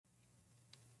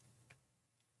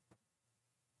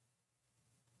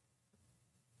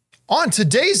On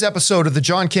today's episode of the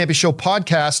John Campea Show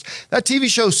podcast, that TV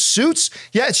show Suits,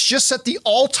 it's just set the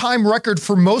all-time record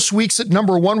for most weeks at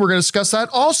number one. We're going to discuss that.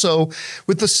 Also,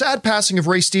 with the sad passing of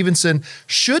Ray Stevenson,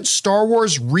 should Star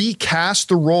Wars recast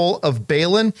the role of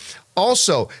Balin?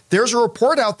 Also, there's a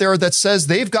report out there that says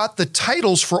they've got the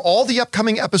titles for all the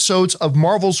upcoming episodes of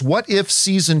Marvel's What If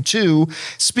Season 2.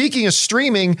 Speaking of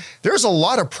streaming, there's a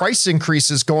lot of price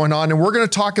increases going on, and we're going to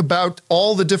talk about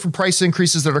all the different price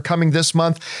increases that are coming this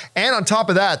month. And on top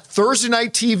of that, Thursday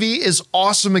Night TV is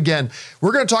awesome again.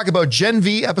 We're going to talk about Gen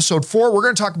V Episode 4. We're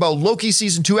going to talk about Loki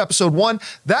Season 2 Episode 1.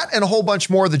 That and a whole bunch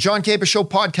more. The John Campea Show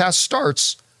podcast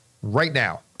starts right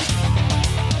now.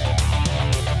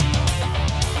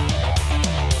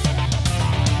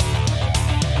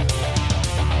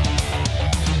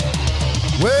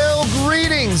 Well,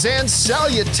 greetings and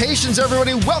salutations,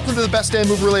 everybody. Welcome to the best damn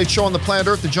movie-related show on the planet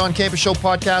Earth, the John Campea Show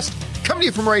podcast, coming to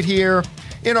you from right here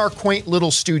in our quaint little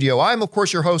studio. I'm, of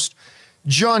course, your host,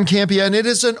 John Campea, and it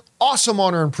is an awesome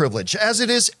honor and privilege, as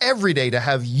it is every day, to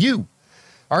have you,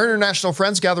 our international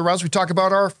friends, gather around as we talk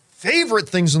about our favorite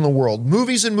things in the world,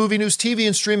 movies and movie news, TV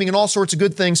and streaming, and all sorts of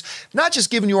good things, not just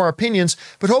giving you our opinions,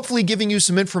 but hopefully giving you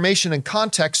some information and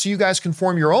context so you guys can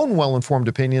form your own well-informed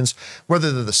opinions,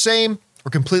 whether they're the same or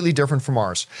completely different from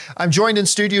ours. I'm joined in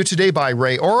studio today by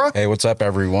Ray Ora. Hey, what's up,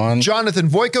 everyone? Jonathan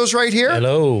Voico's right here.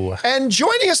 Hello. And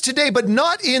joining us today, but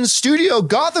not in studio,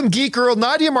 Gotham Geek Girl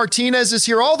Nadia Martinez is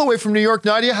here all the way from New York.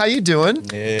 Nadia, how you doing?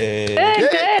 Hey.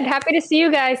 Good. Happy to see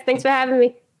you guys. Thanks for having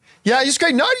me. Yeah, it's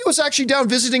great. Nadia was actually down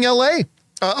visiting LA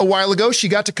a while ago. She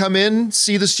got to come in,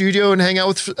 see the studio, and hang out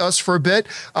with us for a bit.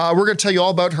 We're going to tell you all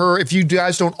about her. If you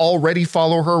guys don't already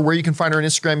follow her, where you can find her on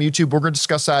Instagram, YouTube, we're going to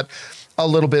discuss that a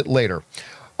little bit later.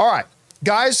 All right,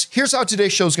 guys, here's how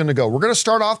today's show is going to go. We're going to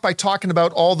start off by talking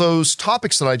about all those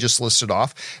topics that I just listed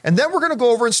off, and then we're going to go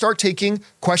over and start taking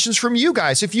questions from you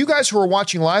guys. If you guys who are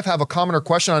watching live have a comment or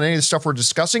question on any of the stuff we're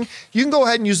discussing, you can go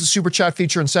ahead and use the super chat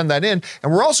feature and send that in.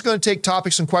 And we're also going to take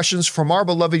topics and questions from our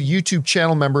beloved YouTube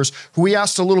channel members who we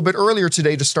asked a little bit earlier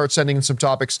today to start sending in some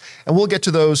topics, and we'll get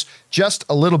to those just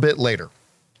a little bit later.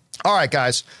 All right,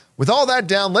 guys, with all that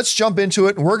down, let's jump into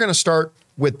it, and we're going to start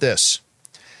with this.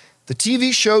 The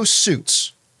TV show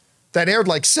Suits, that aired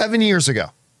like 7 years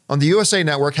ago on the USA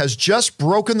Network, has just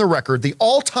broken the record, the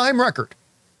all-time record,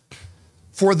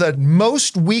 for the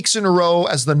most weeks in a row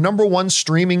as the number one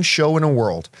streaming show in the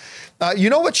world. You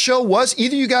know what show was?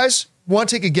 Either you guys want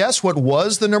to take a guess what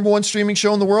was the number one streaming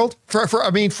show in the world?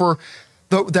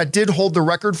 That did hold the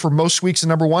record for most weeks in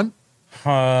number one?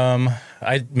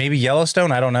 Maybe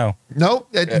Yellowstone. I don't know. No,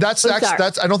 that's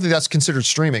I don't think that's considered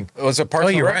streaming. Was it Parks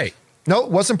and you're Rec? right. No,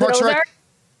 it wasn't Parks and Rec.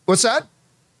 What's that?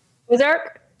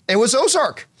 Ozark? It was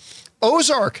Ozark.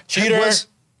 Ozark Cheater.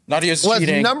 Nadia's was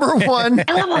cheating. number one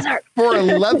I love Ozark. for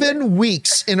 11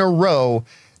 weeks in a row,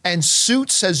 and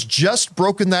Suits has just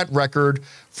broken that record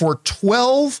for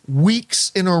 12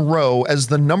 weeks in a row as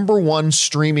the number one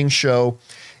streaming show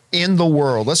in the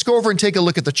world. Let's go over and take a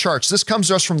look at the charts. This comes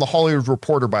to us from the Hollywood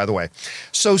Reporter, by the way.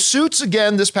 So Suits,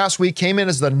 again, this past week came in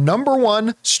as the number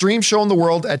one stream show in the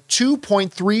world at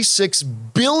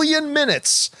 2.36 billion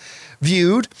minutes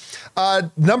viewed.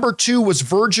 Number two was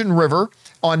Virgin River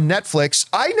on Netflix.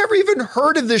 I never even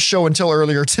heard of this show until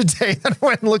earlier today. I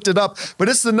went and looked it up, but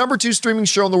it's the number two streaming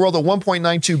show in the world at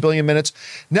 1.92 billion minutes.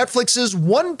 Netflix's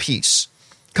One Piece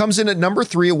comes in at number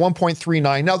three at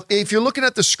 1.39. Now, if you're looking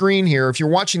at the screen here, if you're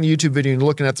watching the YouTube video and you're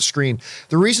looking at the screen,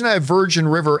 the reason I have Virgin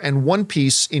River and One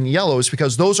Piece in yellow is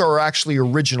because those are actually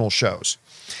original shows.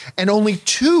 And only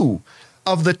two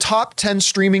of the top 10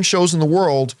 streaming shows in the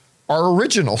world are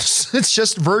originals. It's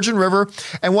just Virgin River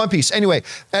and One Piece. Anyway,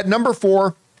 at number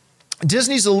four,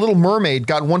 Disney's The Little Mermaid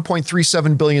got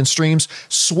 1.37 billion streams.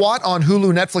 SWAT on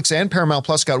Hulu, Netflix, and Paramount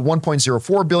Plus got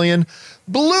 1.04 billion.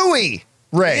 Bluey,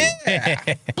 Ray.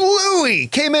 Yeah. Bluey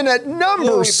came in at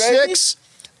number six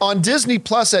on Disney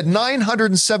Plus at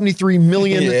 973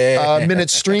 million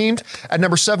minutes streamed. At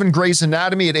number seven, Grey's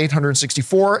Anatomy at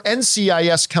 864.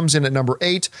 NCIS comes in at number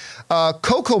eight.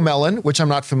 Coco Melon, which I'm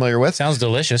not familiar with. Sounds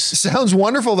delicious. Sounds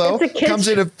wonderful, though. Comes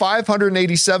in at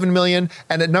 587 million.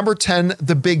 And at number 10,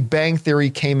 The Big Bang Theory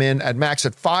came in at max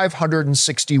at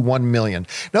 561 million.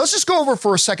 Now, let's just go over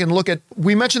for a second. Look at,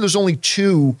 we mentioned there's only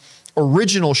two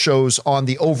original shows on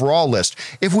the overall list.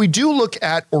 If we do look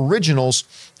at originals,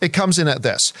 it comes in at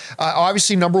this.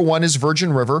 Obviously, number one is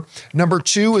Virgin River. Number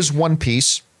two is One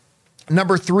Piece.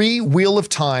 Number three, Wheel of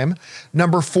Time.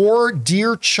 Number four,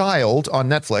 Dear Child on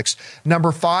Netflix.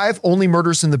 Number five, Only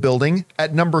Murders in the Building.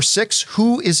 At number six,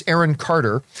 Who is Aaron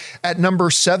Carter? At number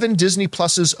seven, Disney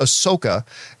Plus's Ahsoka.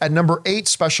 At number eight,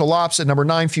 Special Ops. At number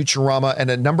nine, Futurama. And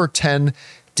at number 10,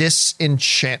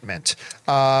 Disenchantment,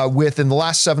 with in the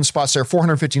last 7 spots there,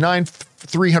 459,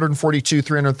 342,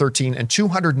 313, and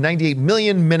 298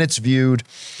 million minutes viewed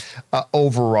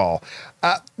overall.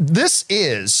 This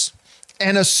is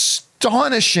an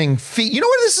astonishing feat. You know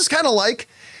what this is kind of like?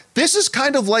 This is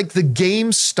kind of like the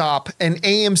GameStop and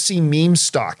AMC meme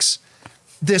stocks.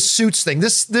 This Suits thing,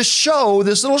 this show,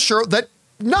 this little show that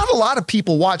not a lot of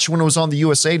people watched when it was on the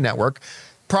USA Network,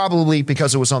 probably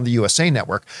because it was on the USA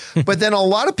Network. But then a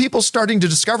lot of people starting to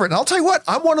discover it. And I'll tell you what,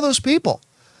 I'm one of those people.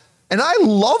 And I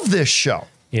love this show.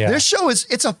 Yeah. This show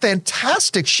it's a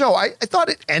fantastic show. I thought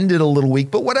it ended a little weak,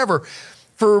 but whatever.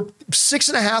 For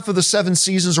 6.5 of the 7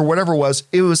 seasons or whatever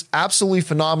it was absolutely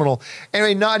phenomenal.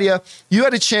 Anyway, Nadia, you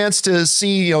had a chance to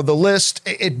see, the list.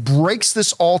 It breaks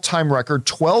this all-time record,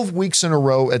 12 weeks in a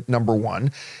row at number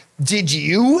 1. Did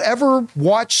you ever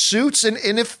watch Suits? And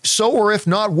if so, or if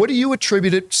not, what do you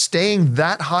attribute it staying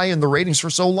that high in the ratings for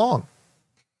so long?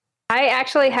 I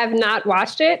actually have not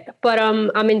watched it, but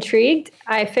I'm intrigued.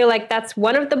 I feel like that's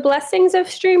one of the blessings of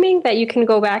streaming, that you can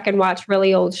go back and watch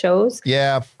really old shows.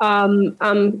 Yeah.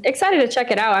 I'm excited to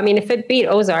check it out. I mean, if it beat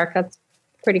Ozark, that's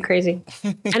pretty crazy.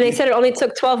 And they said it only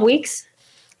took 12 weeks.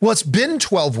 Well, it's been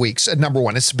 12 weeks at number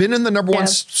 1. It's been in the number 1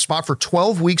 spot for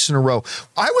 12 weeks in a row.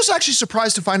 I was actually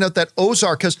surprised to find out that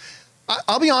Ozark, because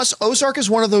I'll be honest, Ozark is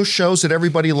one of those shows that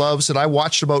everybody loves, that I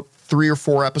watched about 3 or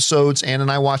 4 episodes. Ann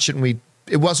and I watched it, and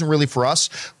it wasn't really for us.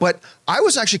 But I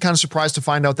was actually kind of surprised to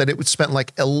find out that it would spend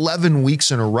like 11 weeks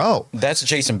in a row. That's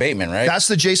Jason Bateman, right? That's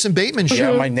the Jason Bateman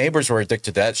show. Yeah, my neighbors were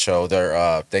addicted to that show.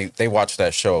 They watched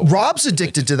that show. Rob's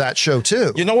addicted to that show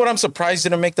too. You know what? I'm surprised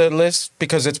didn't make the list,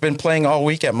 because it's been playing all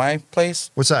week at my place.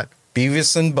 What's that?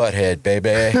 Beavis and Butthead, baby.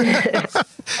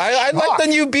 I like the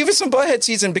new Beavis and Butthead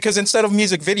season, because instead of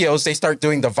music videos, they start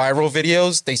doing the viral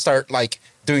videos. They start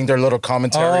doing their little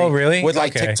commentary. Oh, really? With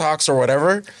TikToks or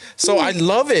whatever. So I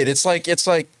love it. It's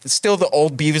still the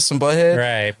old Beavis and Butthead.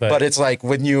 Right. But it's like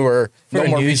when you were no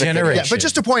more music generation. Yeah, but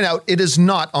just to point out, it is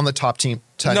not on the top 10.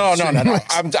 No.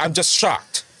 I'm just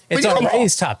shocked. It's on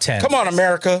Ray's top 10. Come on,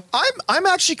 America. I'm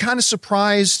actually kind of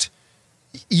surprised,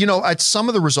 at some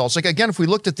of the results. Like, again, if we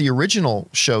looked at the original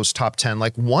show's top 10,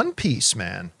 like One Piece,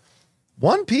 man.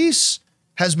 One Piece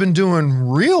has been doing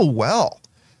real well.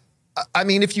 I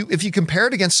mean, if you compare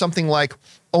it against something like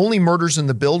Only Murders in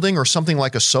the Building or something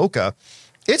like Ahsoka,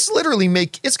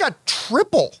 it's got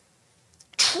triple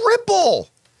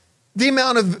the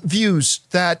amount of views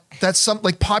that some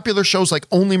like popular shows like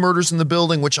Only Murders in the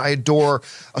Building, which I adore,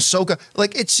 Ahsoka.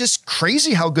 Like, it's just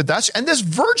crazy how good that's. And this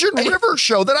Virgin River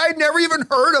show that I'd never even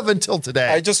heard of until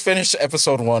today. I just finished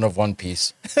episode 1 of One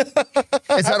Piece. Is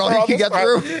that all you can get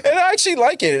through? And I actually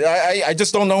like it. I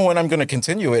just don't know when I'm going to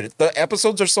continue it. The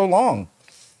episodes are so long.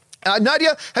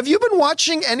 Nadia, have you been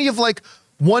watching any of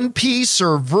One Piece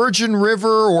or Virgin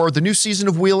River or the new season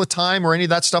of Wheel of Time or any of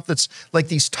that stuff that's like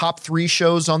these top 3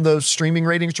 shows on the streaming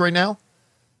ratings right now?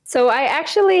 So I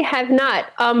actually have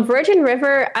not. Virgin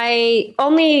River, I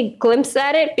only glimpsed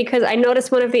at it because I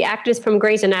noticed one of the actors from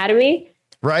Grey's Anatomy.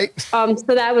 Right. So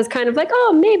that was kind of like,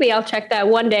 oh, maybe I'll check that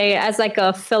one day as like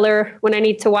a filler when I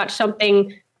need to watch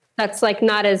something that's like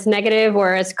not as negative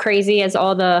or as crazy as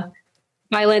all the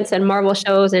violence and Marvel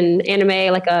shows and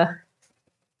anime, like a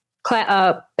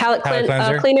palate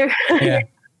cleaner. Yeah.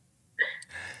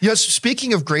 Yes.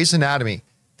 Speaking of Grey's Anatomy,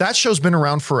 that show's been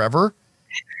around forever.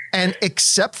 And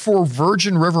except for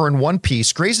Virgin River and One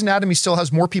Piece, Grey's Anatomy still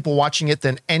has more people watching it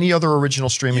than any other original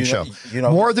streaming show.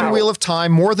 More than Wheel of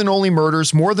Time, more than Only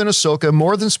Murders, more than Ahsoka,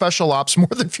 more than Special Ops, more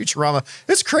than Futurama.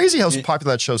 It's crazy how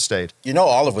popular that show stayed.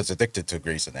 Olive was addicted to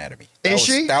Grey's Anatomy. Is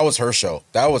she? That was her show.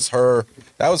 That was her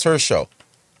show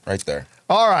right there.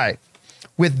 All right.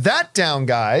 With that down,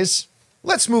 guys,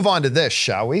 let's move on to this,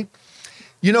 shall we?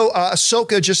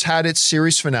 Ahsoka just had its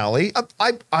series finale.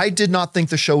 I did not think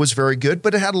the show was very good,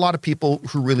 but it had a lot of people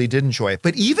who really did enjoy it.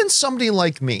 But even somebody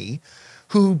like me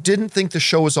who didn't think the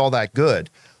show was all that good,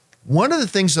 one of the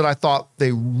things that I thought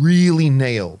they really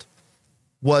nailed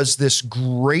was this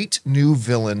great new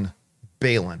villain,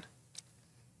 Balin.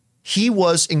 He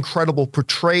was incredible,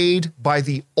 portrayed by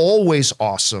the always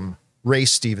awesome Ray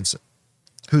Stevenson,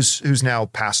 who's now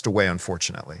passed away,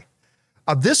 unfortunately.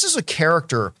 This is a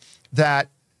character that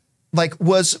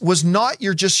was not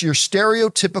your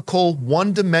stereotypical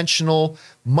one-dimensional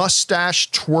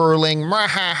mustache twirling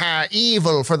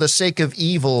evil for the sake of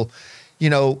evil,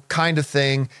 kind of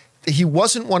thing. He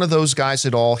wasn't one of those guys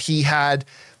at all. He had,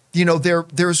 he's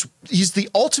the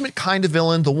ultimate kind of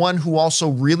villain, the one who also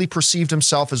really perceived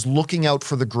himself as looking out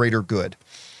for the greater good.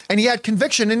 And he had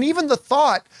conviction, and even the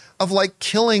thought of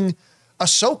killing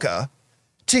Ahsoka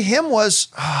to him was,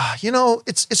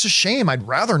 it's a shame. I'd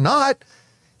rather not.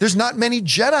 There's not many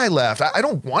Jedi left. I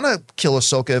don't want to kill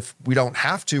Ahsoka if we don't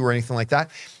have to or anything like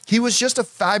that. He was just a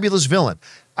fabulous villain.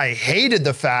 I hated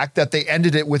the fact that they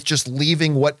ended it with just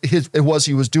leaving what it was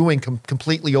he was doing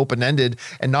completely open-ended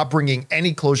and not bringing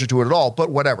any closure to it at all,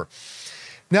 but whatever.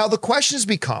 Now, the question has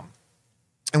become,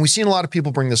 and we've seen a lot of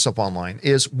people bring this up online,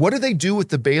 is what do they do with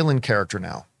the Baylan character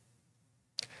now?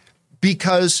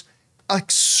 Because a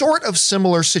sort of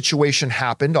similar situation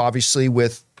happened, obviously,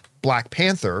 with Black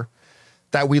Panther,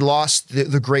 that we lost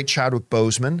the great Chadwick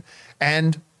Boseman,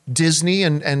 and Disney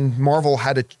and Marvel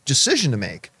had a decision to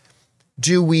make.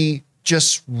 Do we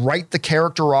just write the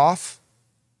character off,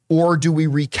 or do we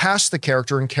recast the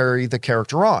character and carry the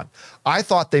character on? I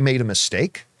thought they made a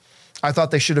mistake. I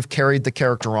thought they should have carried the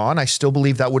character on. I still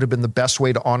believe that would have been the best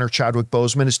way to honor Chadwick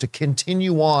Boseman, is to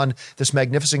continue on this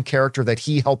magnificent character that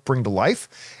he helped bring to life.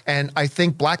 And I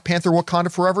think Black Panther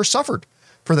Wakanda Forever suffered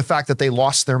for the fact that they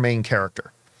lost their main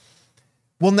character.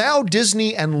 Well, now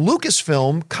Disney and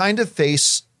Lucasfilm kind of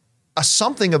face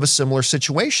something of a similar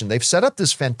situation. They've set up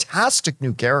this fantastic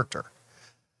new character.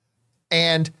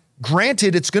 And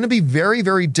granted, it's going to be very,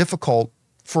 very difficult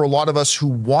for a lot of us who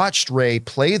watched Rey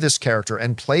play this character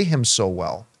and play him so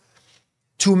well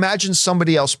to imagine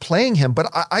somebody else playing him. But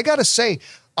I got to say,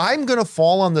 I'm going to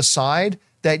fall on the side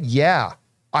that, yeah,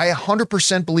 I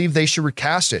 100% believe they should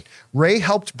recast it. Rey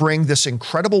helped bring this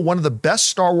incredible, one of the best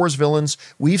Star Wars villains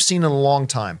we've seen in a long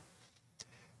time,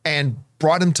 and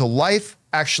brought him to life,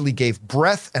 actually gave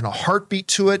breath and a heartbeat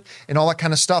to it and all that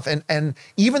kind of stuff. And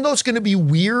even though it's going to be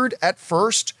weird at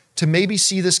first to maybe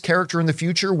see this character in the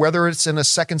future, whether it's in a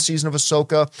second season of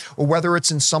Ahsoka or whether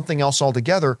it's in something else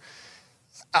altogether,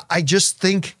 I just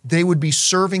think they would be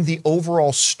serving the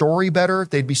overall story better.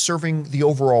 They'd be serving the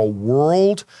overall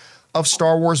world of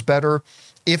Star Wars better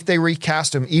if they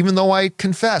recast him, even though I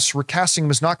confess recasting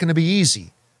him is not going to be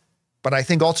easy. But I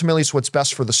think ultimately it's what's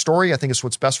best for the story. I think it's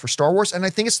what's best for Star Wars. And I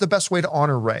think it's the best way to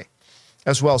honor Rey,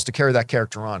 as well as to carry that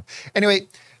character on. Anyway,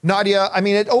 Nadia, I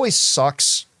mean, it always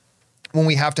sucks when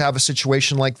we have to have a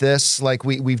situation like this. Like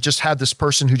we've just had this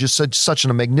person who just did such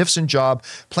a magnificent job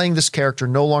playing this character,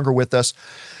 no longer with us.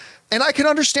 And I can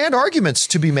understand arguments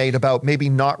to be made about maybe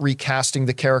not recasting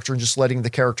the character and just letting the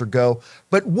character go.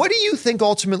 But what do you think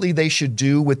ultimately they should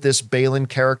do with this Baylan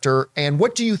character? And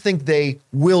what do you think they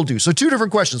will do? So two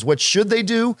different questions. What should they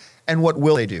do and what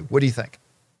will they do? What do you think?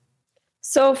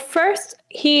 So first,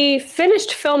 he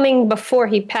finished filming before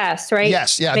he passed, right?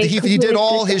 Yes, yeah. He did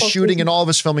all his shooting and all of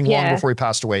his filming long before he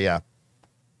passed away, yeah.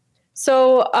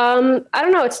 So I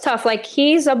don't know. It's tough. Like,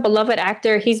 he's a beloved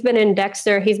actor. He's been in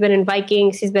Dexter. He's been in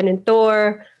Vikings. He's been in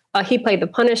Thor. He played the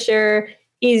Punisher.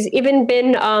 He's even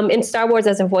been in Star Wars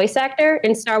as a voice actor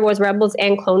in Star Wars Rebels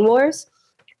and Clone Wars.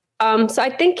 So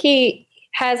I think he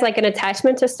has like an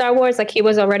attachment to Star Wars. Like, he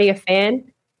was already a fan.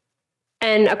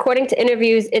 And according to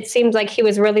interviews, it seems like he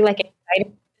was really like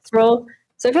excited for this role.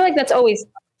 So I feel like that's always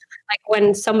like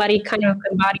when somebody kind of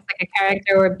embodies like a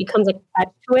character or becomes like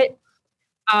attached to it.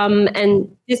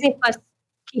 And Disney Plus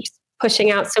keeps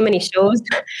pushing out so many shows,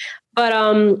 but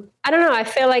I don't know. I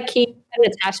feel like he had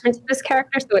an attachment to this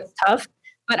character, so it's tough.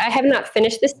 But I have not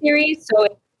finished the series, so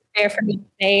it's fair for me to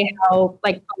say how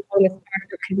like how long this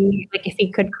character could be, like if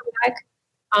he could come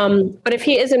back. But if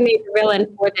he is a major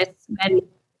villain for this, then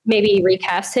maybe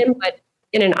recast him, but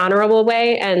in an honorable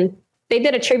way. And they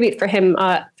did a tribute for him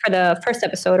for the first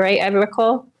episode, right? I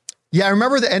recall. Yeah, I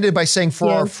remember that ended by saying "for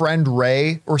our friend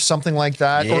Rey" or something like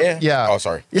that. Yeah. Yeah. Oh,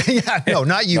 sorry. Yeah. No,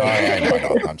 not you. No,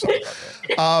 I'm sorry about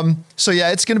that. So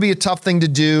yeah, it's going to be a tough thing to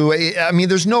do. I mean,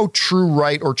 there's no true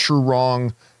right or true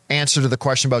wrong answer to the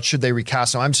question about should they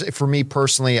recast him. For me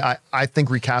personally, I think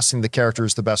recasting the character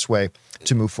is the best way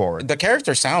to move forward. The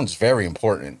character sounds very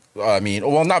important. I mean,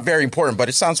 well, not very important, but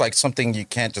it sounds like something you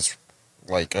can't just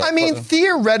like. I mean,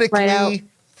 theoretically,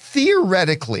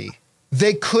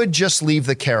 they could just leave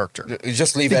the character.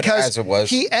 Just leave it as it was.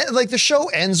 The show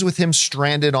ends with him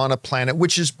stranded on a planet,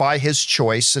 which is by his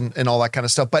choice and all that kind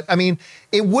of stuff. But I mean,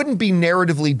 it wouldn't be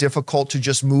narratively difficult to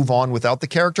just move on without the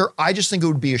character. I just think it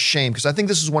would be a shame because I think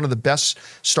this is one of the best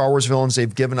Star Wars villains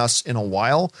they've given us in a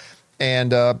while.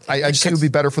 And I just think it would be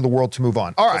better for the world to move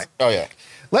on. All right. Oh, yeah.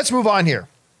 Let's move on here.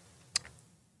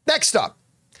 Next up.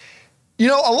 You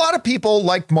know, a lot of people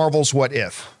liked Marvel's What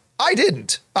If. I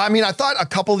didn't. I mean, I thought a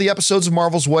couple of the episodes of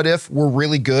Marvel's What If were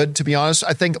really good, to be honest.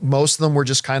 I think most of them were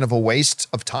just kind of a waste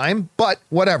of time, but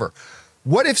whatever.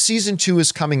 What If Season 2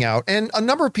 is coming out, and a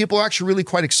number of people are actually really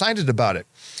quite excited about it.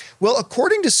 Well,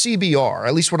 according to CBR,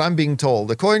 at least what I'm being told,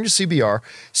 according to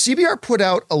CBR put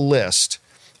out a list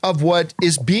of what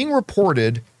is being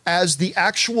reported as the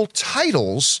actual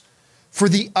titles for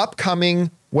the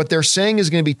upcoming, what they're saying is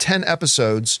going to be 10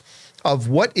 episodes of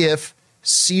What If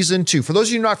Season 2. For those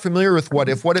of you not familiar with What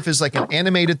If is like an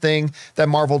animated thing that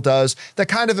Marvel does that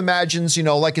kind of imagines,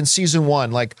 like in Season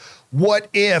 1, like what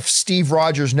if Steve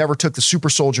Rogers never took the super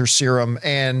soldier serum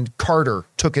and Carter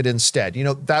took it instead?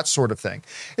 That sort of thing.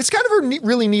 It's kind of a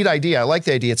really neat idea. I like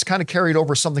the idea. It's kind of carried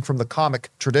over something from the comic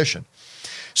tradition.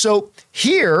 So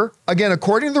here, again,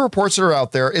 according to the reports that are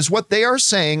out there, is what they are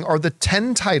saying are the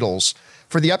 10 titles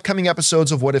for the upcoming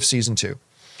episodes of What If Season 2.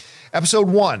 Episode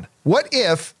 1, What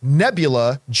If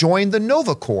Nebula joined the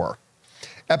Nova Corps?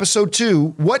 Episode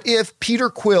 2, What If Peter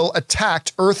Quill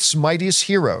attacked Earth's mightiest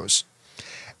heroes?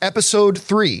 Episode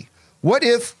 3, What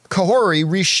If Kahori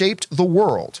reshaped the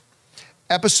world?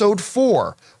 Episode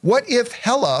 4, What If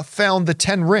Hela found the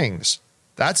 10 rings?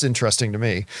 That's interesting to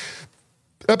me.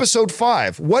 Episode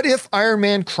 5, What If Iron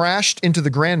Man crashed into the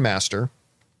Grandmaster?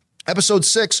 Episode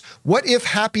 6, What If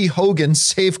Happy Hogan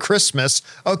saved Christmas?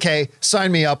 Okay,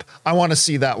 sign me up. I want to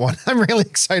see that one. I'm really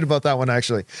excited about that one,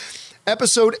 actually.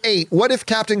 Episode 8, What If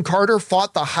Captain Carter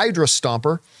fought the Hydra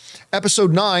Stomper?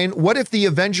 Episode 9, What If the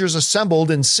Avengers assembled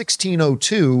in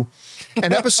 1602?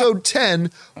 And episode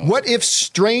 10, What If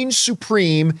Strange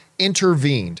Supreme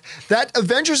intervened? That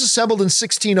Avengers assembled in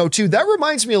 1602, that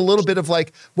reminds me a little bit of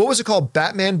like, what was it called?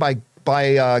 Batman by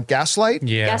Gaslight?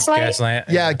 Yeah, Gaslight?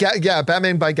 Yeah,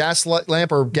 Batman by Gaslight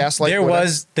Lamp or Gaslight.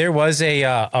 There was a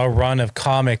run of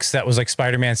comics that was like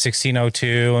Spider-Man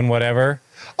 1602 and whatever.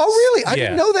 Oh, really? I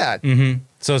didn't know that. Mm-hmm.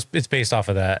 So it's based off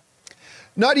of that.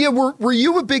 Nadia, were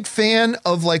you a big fan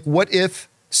of like What If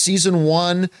Season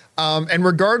 1? And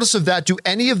regardless of that, do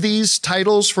any of these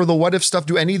titles for the What If stuff,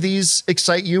 do any of these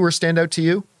excite you or stand out to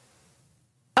you?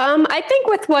 I think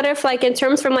with What If, like in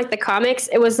terms from like the comics,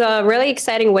 it was a really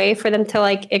exciting way for them to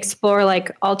like explore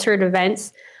like altered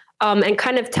events, and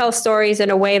kind of tell stories in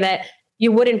a way that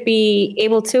you wouldn't be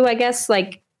able to, I guess,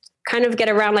 like kind of get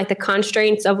around like the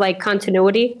constraints of like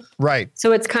continuity. Right.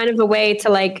 So it's kind of a way to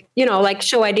like, like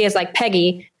show ideas like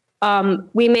Peggy.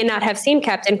 We may not have seen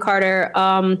Captain Carter.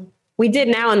 We did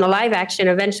now in the live action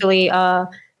eventually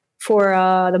for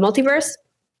the multiverse.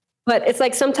 But it's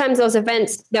like sometimes those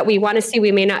events that we want to see,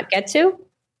 we may not get to.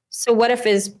 So What If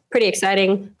is pretty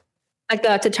exciting. Like the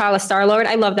T'Challa Star-Lord.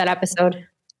 I love that episode.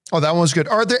 Oh, that one was good.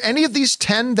 Are there any of these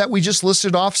 10 that we just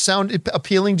listed off sound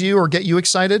appealing to you or get you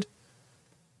excited?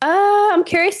 I'm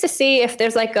curious to see if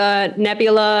there's like a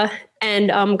Nebula and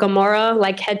Gamora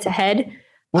like head to head.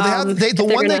 Well, the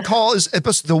one they call is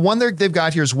the one they've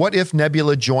got here is What If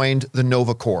Nebula joined the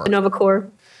Nova Corps? The Nova Corps.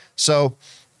 So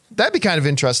that'd be kind of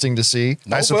interesting to see,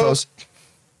 Nova. I suppose.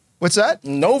 What's that?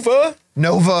 Nova.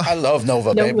 I love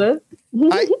Nova, baby.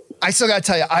 I still got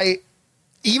to tell you,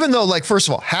 even though, like, first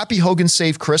of all, Happy Hogan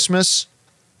saved Christmas.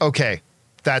 Okay,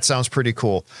 that sounds pretty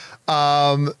cool.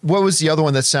 What was the other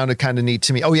one that sounded kind of neat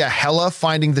to me? Oh, yeah, Hela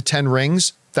finding the 10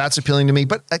 rings. That's appealing to me.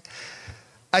 But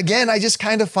again, I just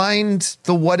kind of find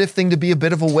the What If thing to be a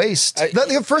bit of a waste.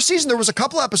 The first season, there was a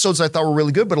couple episodes I thought were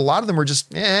really good, but a lot of them were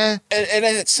just, eh. And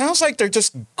it sounds like they're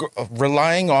just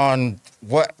relying on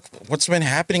what's been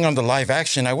happening on the live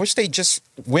action. I wish they just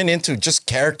went into just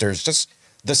characters, just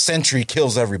the Sentry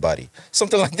kills everybody.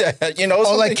 Something like that,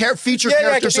 Oh, like feature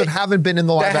characters that haven't been in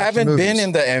the live action movies. That haven't been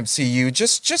in the MCU.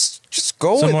 Just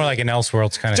go So with more like an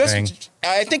Elseworlds kind of thing.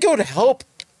 I think it would help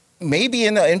maybe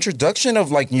in the introduction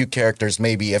of like new characters,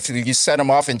 maybe if you set them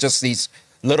off in just these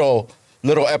little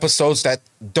episodes that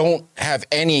don't have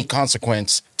any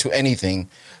consequence to anything.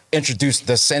 Introduce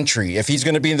the Sentry. If he's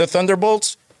going to be in the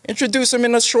Thunderbolts, introduce him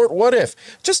in a short What If,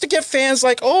 just to get fans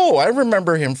like, oh, I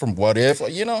remember him from What If,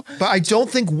 But I don't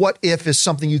think What If is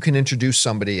something you can introduce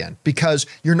somebody in, because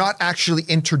you're not actually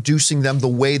introducing them the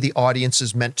way the audience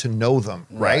is meant to know them,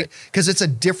 right? Because it's a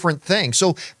different thing.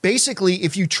 So basically,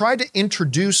 if you try to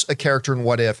introduce a character in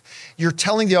What If, you're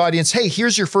telling the audience, hey,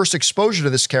 here's your first exposure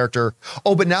to this character.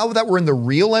 Oh, but now that we're in the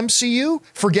real MCU,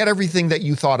 forget everything that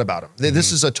you thought about him.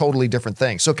 This is a totally different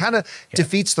thing. So it kind of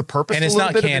defeats the purpose And a it's little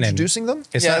not bit canon. of introducing them.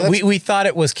 We thought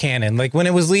it was canon. Like when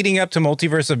it was leading up to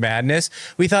Multiverse of Madness,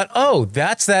 we thought, oh,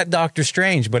 that's that Doctor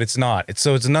Strange, but it's not. It's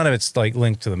none of it's like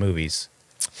linked to the movies.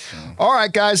 All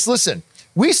right, guys, listen.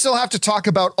 We still have to talk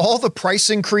about all the price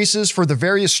increases for the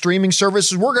various streaming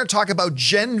services. We're going to talk about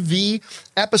Gen V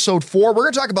episode 4. We're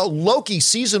going to talk about Loki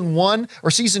season 1 or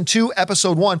season 2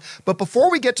 episode 1. But before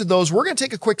we get to those, we're going to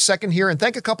take a quick second here and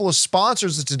thank a couple of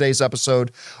sponsors of today's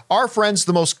episode. Our friends,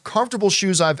 the most comfortable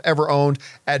shoes I've ever owned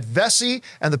at Vessi,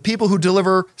 and the people who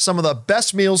deliver some of the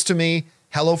best meals to me,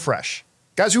 HelloFresh.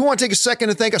 Guys, we want to take a second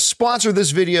to thank a sponsor of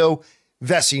this video,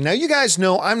 Vessi. Now, you guys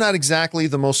know I'm not exactly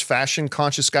the most fashion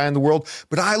conscious guy in the world,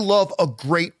 but I love a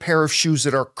great pair of shoes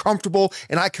that are comfortable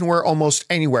and I can wear almost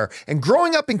anywhere. And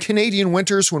growing up in Canadian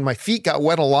winters when my feet got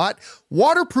wet a lot,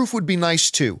 waterproof would be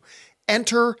nice too.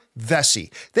 Enter Vessi.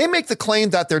 They make the claim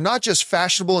that they're not just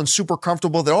fashionable and super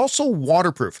comfortable, they're also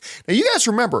waterproof. Now, you guys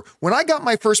remember, when I got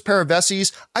my first pair of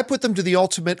Vessis, I put them to the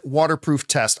ultimate waterproof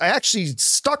test. I actually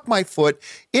stuck my foot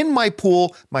in my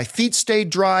pool, my feet stayed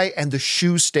dry, and the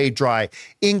shoes stayed dry.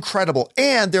 Incredible.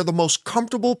 And they're the most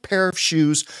comfortable pair of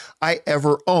shoes I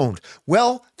ever owned.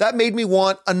 Well, that made me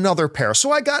want another pair.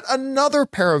 So I got another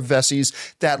pair of Vessis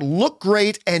that look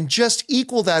great and just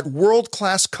equal that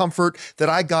world-class comfort that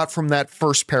I got from that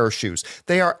first pair of shoes.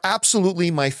 They are absolutely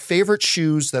my favorite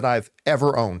shoes that I've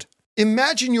ever owned.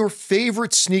 Imagine your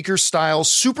favorite sneaker style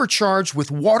supercharged with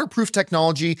waterproof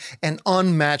technology and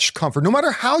unmatched comfort. No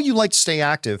matter how you like to stay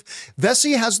active,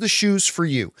 Vessi has the shoes for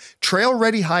you.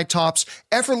 Trail-ready high tops,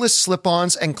 effortless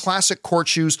slip-ons, and classic court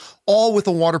shoes, all with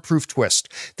a waterproof twist.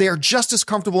 They are just as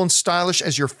comfortable and stylish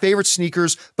as your favorite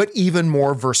sneakers, but even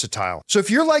more versatile. So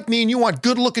if you're like me and you want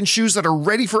good-looking shoes that are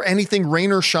ready for anything,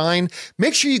 rain or shine,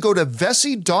 make sure you go to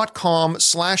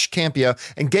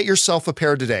vessi.com/Campea and get yourself a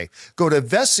pair today. Go to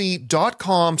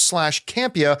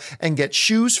vessi.com/Campea and get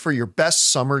shoes for your best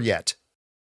summer yet.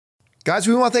 Guys,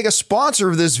 we want to thank a sponsor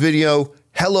of this video,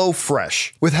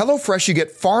 HelloFresh. With HelloFresh, you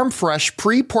get farm-fresh,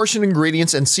 pre-portioned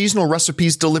ingredients and seasonal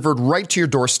recipes delivered right to your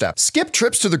doorstep. Skip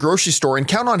trips to the grocery store and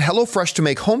count on HelloFresh to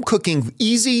make home cooking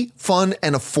easy, fun,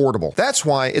 and affordable. That's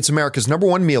why it's America's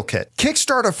 #1 meal kit.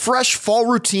 Kickstart a fresh fall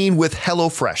routine with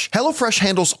HelloFresh. HelloFresh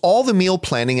handles all the meal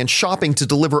planning and shopping to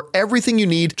deliver everything you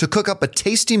need to cook up a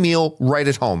tasty meal right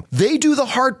at home. They do the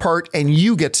hard part and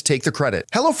you get to take the credit.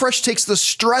 HelloFresh takes the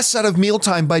stress out of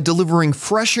mealtime by delivering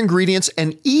fresh ingredients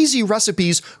and easy recipes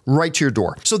right to your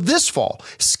door. So this fall,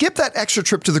 skip that extra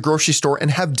trip to the grocery store and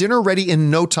have dinner ready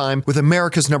in no time with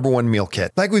America's #1 meal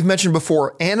kit. Like we've mentioned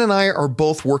before, Ann and I are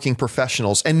both working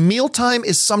professionals and mealtime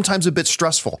is sometimes a bit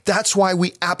stressful. That's why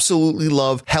we absolutely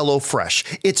love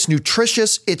HelloFresh. It's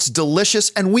nutritious, it's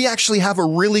delicious, and we actually have a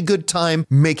really good time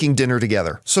making dinner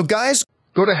together. So guys,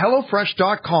 go to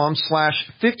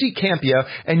HelloFresh.com/50Campea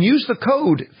and use the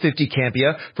code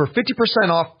 50Campea for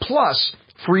 50% off plus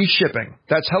free shipping.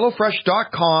 That's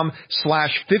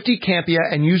HelloFresh.com/50Campea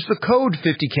and use the code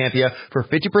 50Campea for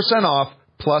 50% off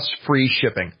plus free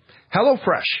shipping.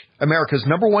 HelloFresh, America's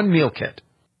 #1 meal kit.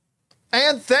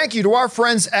 And thank you to our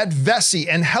friends at Vessi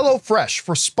and HelloFresh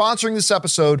for sponsoring this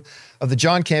episode of the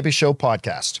John Campea Show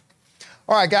podcast.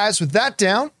 All right, guys, with that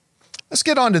down, let's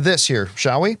get on to this here,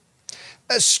 shall we?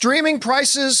 Streaming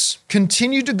prices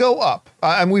continue to go up.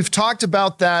 And we've talked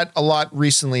about that a lot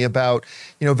recently about,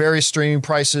 various streaming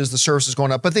prices, the services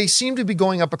going up, but they seem to be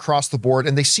going up across the board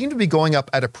and they seem to be going up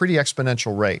at a pretty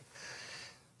exponential rate.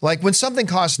 Like when something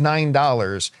costs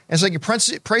 $9 and it's like your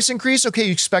price increase, okay,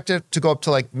 you expect it to go up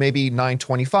to like maybe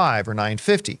 $9.25 or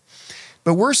 $9.50.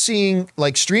 But we're seeing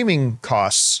like streaming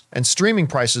costs and streaming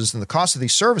prices and the cost of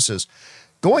these services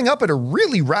going up at a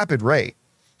really rapid rate.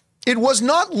 It was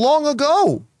not long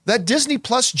ago that Disney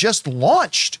Plus just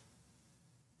launched.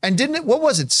 And didn't it, what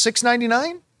was it,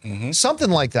 $6.99? Mm-hmm.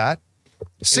 Something like that.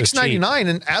 $6.99,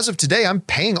 and as of today, I'm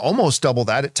paying almost double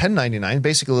that at $10.99,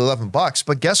 basically $11.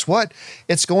 But guess what?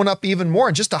 It's going up even more.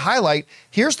 And just to highlight,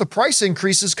 here's the price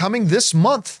increases coming this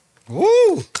month.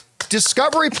 Woo!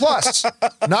 Discovery Plus.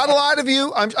 Not a lot of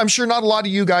you, I'm sure not a lot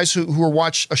of you guys who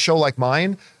watch a show like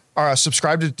mine are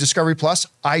subscribed to Discovery Plus.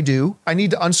 I do. I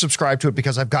need to unsubscribe to it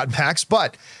because I've got Max,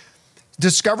 but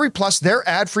Discovery Plus, their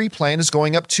ad-free plan is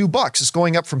going up $2. It's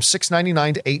going up from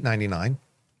 $6.99 to $8.99.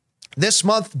 This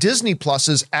month, Disney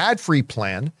Plus's ad-free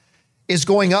plan is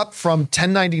going up from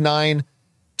 $10.99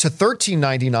 to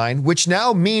 $13.99, which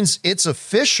now means it's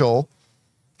official.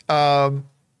 The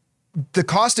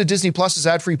cost of Disney Plus's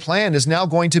ad-free plan is now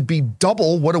going to be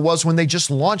double what it was when they just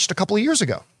launched a couple of years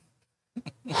ago.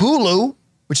 Hulu,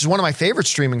 which is one of my favorite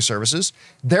streaming services,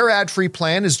 their ad-free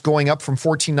plan is going up from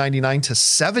 $14.99 to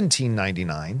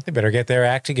 $17.99. They better get their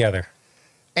act together.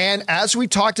 And as we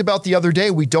talked about the other day,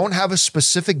 we don't have a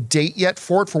specific date yet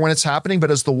for when it's happening,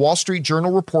 but as the Wall Street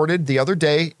Journal reported the other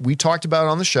day, we talked about it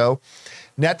on the show,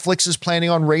 Netflix is planning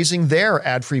on raising their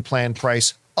ad-free plan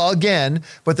price again,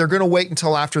 but they're going to wait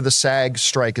until after the SAG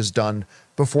strike is done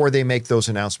before they make those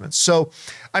announcements. So,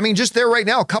 just there right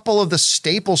now, a couple of the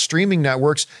staple streaming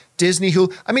networks, Disney,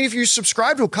 Hulu. If you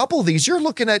subscribe to a couple of these, you're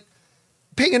looking at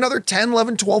paying another $10,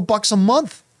 $11, $12 a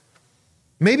month,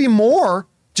 maybe more,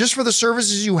 just for the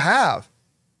services you have.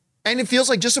 And it feels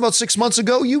like just about 6 months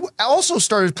ago, you also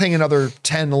started paying another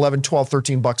 $10, $11,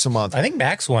 $12, $13 a month. I think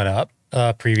Max went up.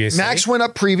 Previously. Max went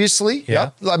up previously.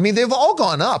 Yeah. Yep. I mean, they've all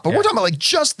gone up, but we're talking about like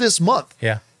just this month.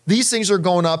 Yeah. These things are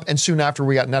going up, and soon after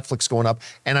we got Netflix going up,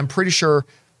 and I'm pretty sure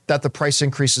that the price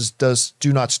increases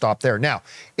do not stop there. Now,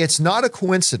 it's not a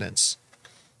coincidence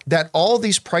that all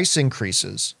these price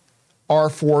increases are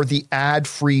for the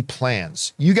ad-free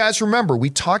plans. You guys remember, we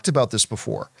talked about this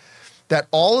before, that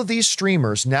all of these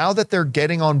streamers, now that they're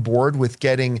getting on board with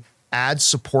getting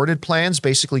ad-supported plans,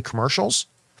 basically commercials,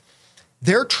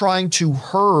 they're trying to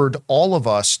herd all of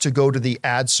us to go to the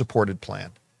ad-supported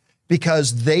plan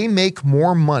because they make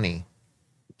more money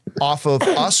off of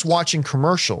us watching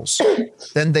commercials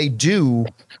than they do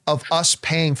of us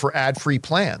paying for ad-free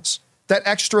plans. That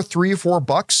extra $3 or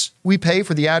 $4 we pay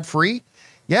for the ad-free,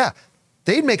 yeah,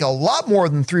 they'd make a lot more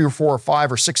than 3 or 4 or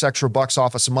 5 or 6 extra bucks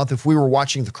off us a month if we were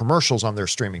watching the commercials on their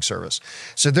streaming service.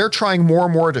 So they're trying more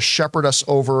and more to shepherd us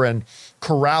over and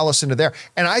corral us into there.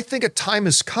 And I think a time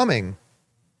is coming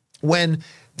when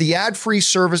the ad-free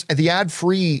service and the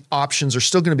ad-free options are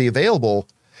still going to be available,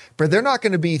 but they're not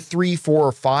going to be $3, $4,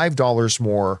 or $5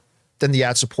 more than the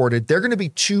ad-supported. They're going to be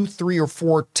 2, 3, or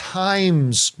 4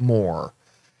 times more.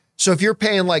 So if you're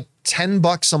paying like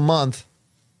 $10 a month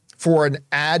for an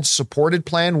ad-supported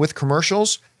plan with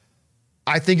commercials,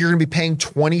 I think you're going to be paying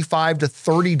 $25 to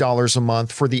 $30 a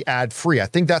month for the ad-free. I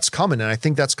think that's coming, and I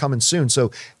think that's coming soon.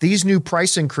 So these new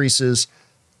price increases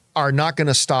are not going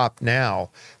to stop now.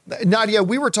 Nadia,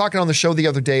 we were talking on the show the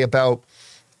other day about,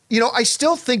 I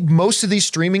still think most of these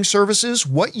streaming services,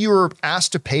 what you're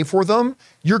asked to pay for them,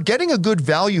 you're getting a good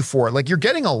value for it. Like you're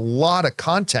getting a lot of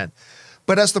content.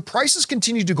 But as the prices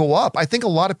continue to go up, I think a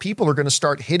lot of people are going to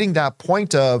start hitting that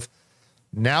point of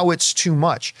now it's too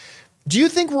much. Do you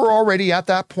think we're already at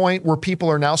that point where people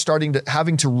are now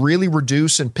having to really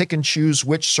reduce and pick and choose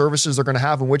which services they're going to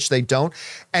have and which they don't?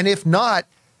 And if not,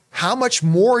 how much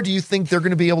more do you think they're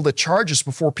going to be able to charge us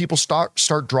before people start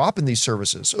dropping these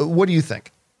services? What do you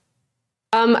think?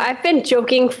 I've been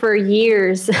joking for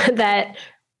years that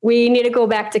we need to go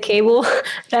back to cable,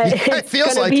 that it's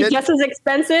going to be just as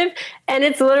expensive. And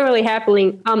it's literally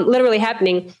happening.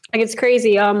 Like it's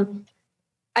crazy.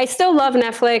 I still love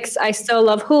Netflix. I still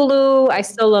love Hulu. I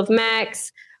still love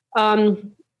Max,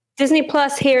 Disney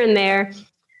Plus here and there.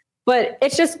 But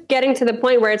it's just getting to the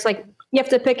point where it's like, you have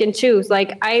to pick and choose.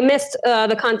 Like I missed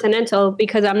the Continental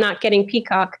because I'm not getting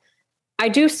Peacock. I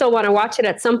do still want to watch it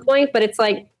at some point, but it's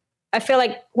like, I feel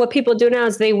like what people do now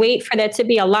is they wait for there to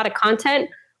be a lot of content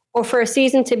or for a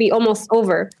season to be almost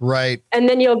over. Right. And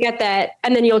then you'll get that.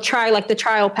 And then you'll try like the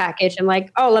trial package and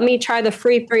like, oh, let me try the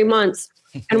free 3 months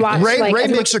and watch. Ray like,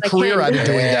 makes a career out of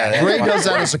doing that. Ray does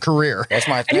that as a career. That's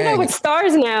my thing. I do that with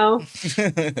Stars now.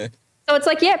 So it's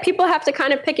like, yeah, people have to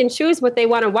kind of pick and choose what they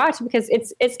want to watch because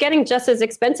it's getting just as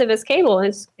expensive as cable.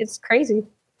 It's crazy.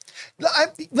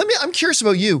 I'm curious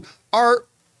about you.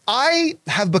 I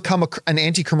have become an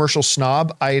anti-commercial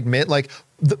snob, I admit. Like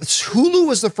Hulu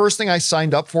was the first thing I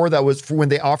signed up for. That was for when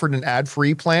they offered an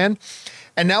ad-free plan.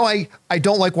 And now I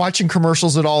don't like watching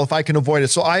commercials at all if I can avoid it.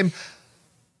 So I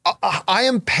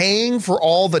am paying for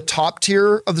all the top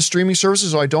tier of the streaming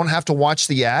services so I don't have to watch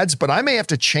the ads, but I may have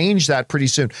to change that pretty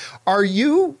soon. Are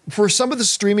you, for some of the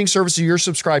streaming services you're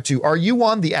subscribed to, are you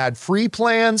on the ad-free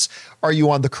plans? Are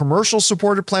you on the commercial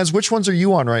supported plans? Which ones are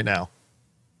you on right now?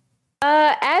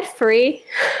 Ad-free.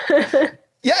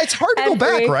 Yeah, it's hard to go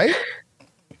back, right?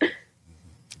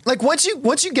 Like once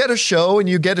you get a show and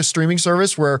you get a streaming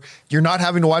service where you're not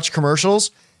having to watch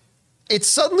commercials, it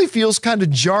suddenly feels kind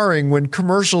of jarring when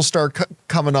commercials start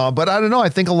coming on. But I don't know.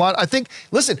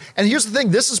 Listen, and here's the thing.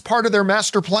 This is part of their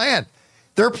master plan.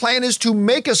 Their plan is to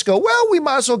make us go, well, we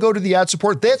might as well go to the ad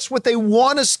support. That's what they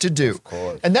want us to do. Of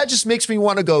course. And that just makes me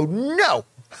want to go, no,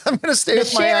 I'm going to stay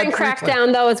with my ad. The sharing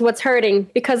crackdown, though, is what's hurting.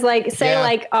 Because with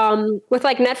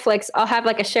like Netflix, I'll have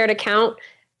like a shared account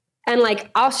and like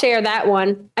I'll share that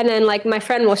one. And then like my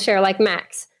friend will share like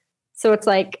Max. So it's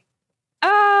like,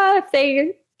 if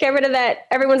they get rid of that,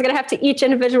 everyone's going to have to each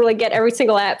individually get every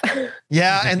single app.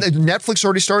 Yeah, and Netflix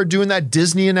already started doing that.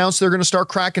 Disney announced they're going to start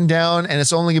cracking down, and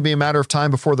it's only going to be a matter of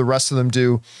time before the rest of them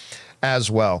do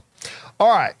as well. All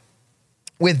right.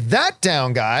 With that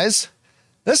down, guys,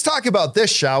 let's talk about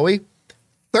this, shall we?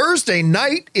 Thursday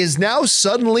night is now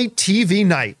suddenly TV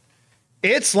night.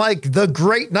 It's like the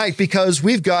great night because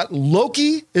we've got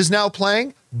Loki is now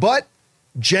playing, but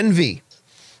Gen V.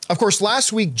 Of course,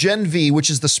 last week, Gen V, which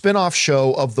is the spinoff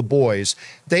show of The Boys,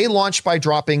 they launched by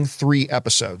dropping 3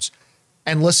 episodes.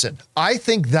 And listen, I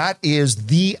think that is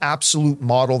the absolute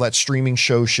model that streaming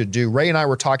shows should do. Ray and I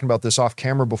were talking about this off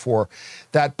camera before,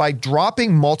 that by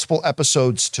dropping multiple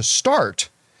episodes to start,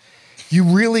 you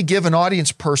really give an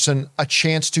audience person a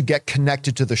chance to get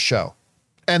connected to the show.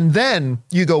 And then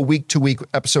you go week to week,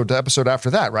 episode to episode after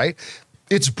that, right?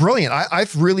 It's brilliant.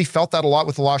 I've really felt that a lot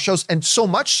with a lot of shows. And so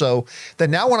much so that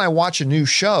now when I watch a new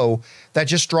show that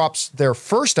just drops their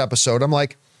first episode, I'm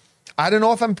like, I don't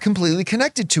know if I'm completely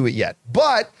connected to it yet.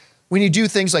 But when you do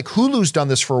things like Hulu's done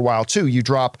this for a while too, you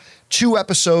drop 2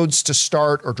 episodes to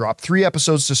start or drop 3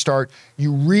 episodes to start,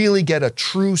 you really get a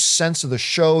true sense of the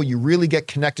show. You really get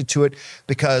connected to it,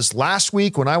 because last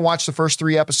week when I watched the first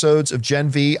 3 episodes of Gen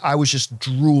V, I was just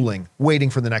drooling, waiting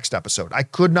for the next episode. I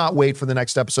could not wait for the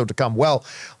next episode to come. Well,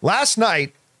 last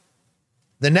night,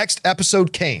 the next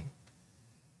episode came,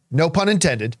 no pun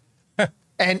intended,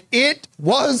 and it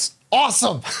was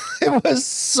awesome. It was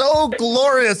so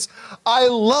glorious. I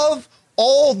love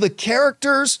all the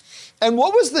characters. And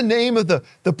what was the name of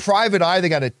the private eye that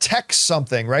got a tech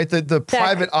something, right? The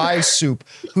private eye soup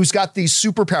who's got these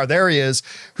superpowers. There he is,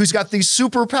 who's got these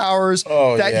superpowers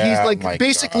he's like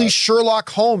basically Sherlock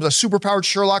Holmes, a superpowered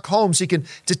Sherlock Holmes. He can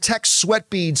detect sweat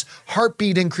beads,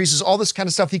 heartbeat increases, all this kind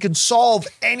of stuff. He can solve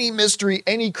any mystery,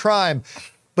 any crime.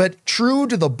 But true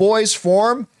to the boy's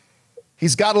form,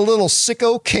 he's got a little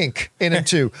sicko kink in him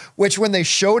too, which when they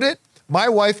showed it, my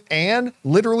wife, Anne,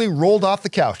 literally rolled off the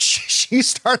couch. She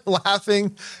started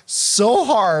laughing so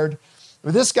hard.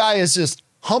 This guy is just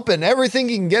humping everything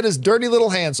he can get his dirty little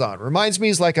hands on. Reminds me,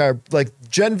 he's like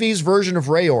Gen V's version of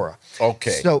Ray Aura.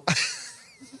 Okay. So,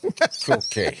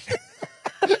 okay.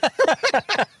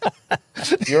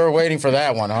 You were waiting for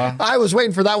that one, huh? I was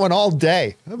waiting for that one all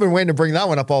day. I've been waiting to bring that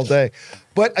one up all day.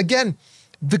 But again,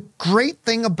 the great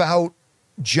thing about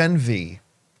Gen V,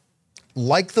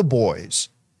 like The Boys,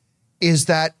 is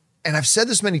that, and I've said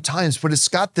this many times, but it's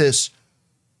got this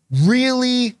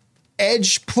really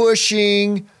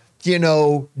edge-pushing,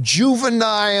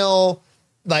 juvenile,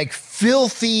 like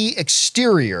filthy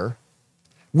exterior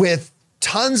with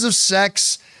tons of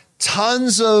sex,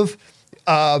 tons of,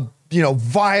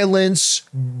 violence,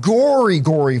 gory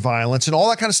violence, and all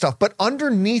that kind of stuff. But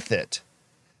underneath it,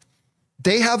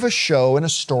 they have a show and a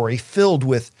story filled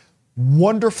with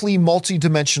wonderfully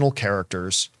multidimensional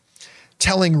characters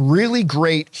telling really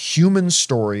great human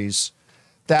stories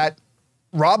that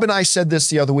Rob and I said this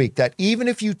the other week, that even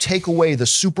if you take away the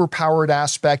superpowered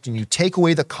aspect and you take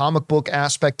away the comic book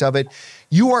aspect of it,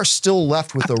 you are still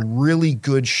left with a really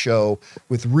good show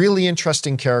with really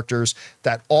interesting characters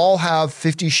that all have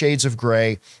 50 shades of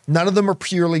gray. None of them are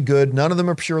purely good. None of them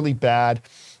are purely bad.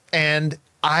 And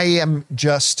I am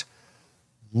just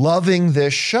loving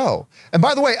this show. And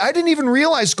by the way, I didn't even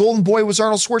realize Golden Boy was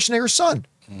Arnold Schwarzenegger's son.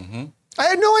 Mm-hmm. I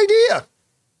had no idea.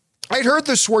 I'd heard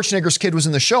the Schwarzenegger's kid was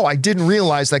in the show. I didn't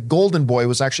realize that Golden Boy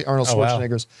was actually Arnold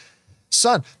Schwarzenegger's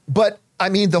son. But I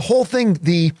mean, the whole thing,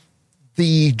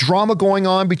 the drama going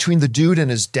on between the dude and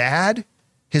his dad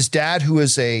who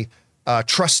is a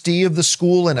trustee of the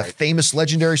school and a famous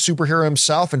legendary superhero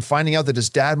himself, and finding out that his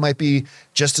dad might be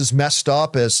just as messed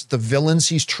up as the villains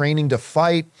he's training to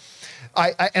fight.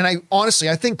 I honestly,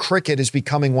 I think Cricket is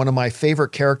becoming one of my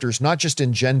favorite characters, not just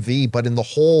in Gen V, but in the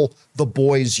whole The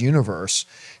Boys universe.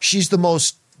 She's the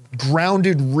most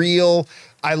grounded, real.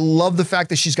 I love the fact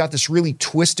that she's got this really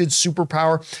twisted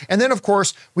superpower. And then, of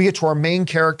course, we get to our main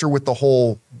character with the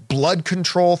whole blood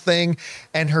control thing,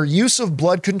 and her use of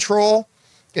blood control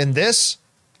in this,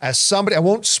 as somebody, I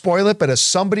won't spoil it, but as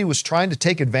somebody was trying to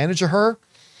take advantage of her,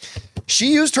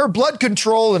 she used her blood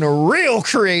control in a real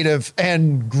creative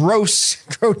and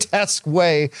grotesque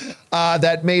way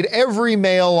that made every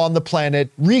male on the planet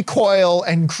recoil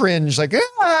and cringe like,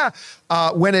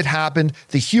 when it happened.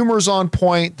 The humor's on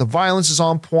point. The violence is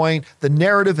on point. The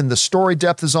narrative and the story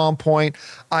depth is on point.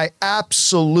 I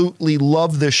absolutely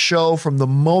love this show. From the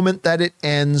moment that it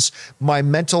ends, my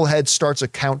mental head starts a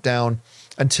countdown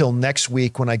until next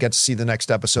week when I get to see the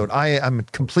next episode. I'm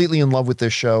completely in love with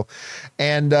this show.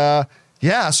 And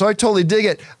so I totally dig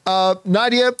it.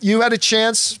 Nadia, you had a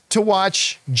chance to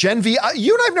watch Gen V.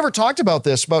 You and I have never talked about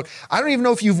this, but I don't even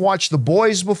know if you've watched The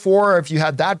Boys before, or if you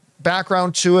had that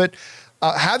background to it.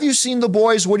 Have you seen The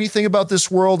Boys? What do you think about this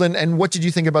world? And what did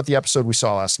you think about the episode we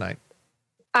saw last night?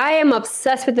 I am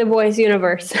obsessed with The Boys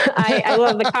universe. I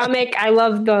love the comic. I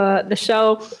love the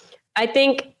show. I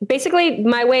think basically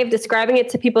my way of describing it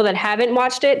to people that haven't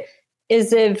watched it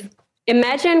is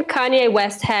imagine Kanye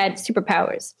West had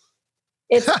superpowers.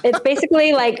 It's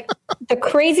basically like the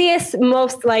craziest,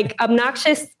 most like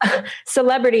obnoxious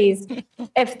celebrities.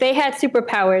 If they had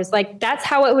superpowers, like that's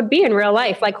how it would be in real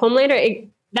life. Like Homelander,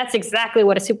 that's exactly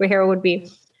what a superhero would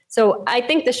be. So I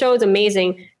think the show is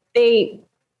amazing. They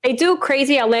do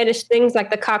crazy, outlandish things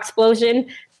like the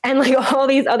cocksplosion and like all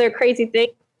these other crazy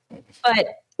things. But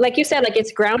like you said, like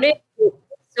it's grounded in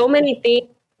so many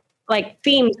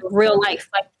themes of real life.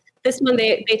 Like this one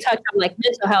they touch on like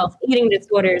mental health, eating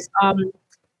disorders,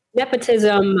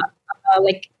 nepotism,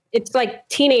 like it's like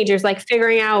teenagers like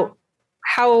figuring out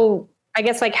how, I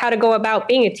guess, like how to go about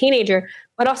being a teenager,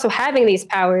 but also having these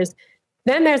powers.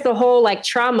 Then there's the whole like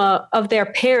trauma of their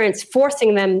parents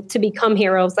forcing them to become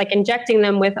heroes, like injecting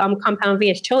them with compound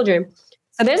V as children.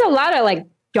 So there's a lot of like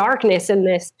darkness in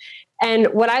this. And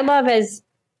what I love is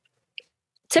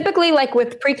typically like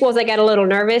with prequels, I get a little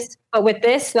nervous, but with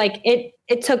this, like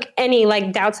it took any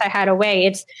like doubts I had away.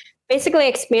 It's basically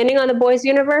expanding on the boys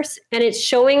universe, and it's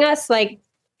showing us like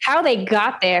how they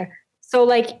got there. So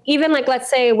like even like let's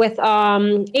say with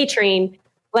A-Train,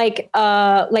 like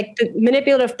the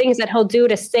manipulative things that he'll do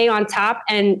to stay on top,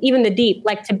 and even the Deep,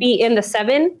 like to be in the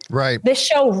 7. Right. This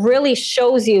show really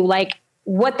shows you like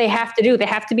what they have to do. They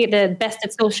have to be the best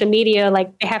at social media.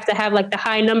 Like they have to have like the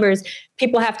high numbers.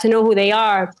 People have to know who they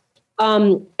are.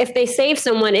 If they save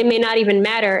someone, it may not even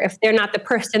matter if they're not the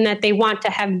person that they want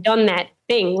to have done that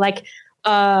thing. Like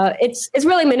it's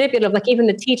really manipulative. Like even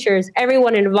the teachers,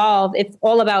 everyone involved, it's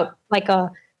all about like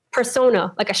a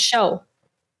persona, like a show.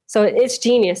 So it's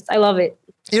genius. I love it.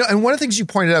 You know, and one of the things you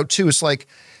pointed out too is like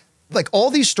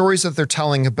all these stories that they're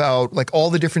telling about, like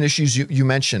all the different issues you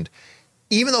mentioned,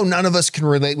 even though none of us can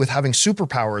relate with having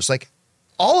superpowers, like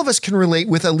all of us can relate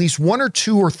with at least 1 or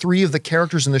 2 or 3 of the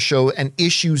characters in the show and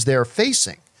issues they're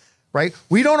facing, right?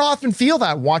 We don't often feel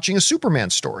that watching a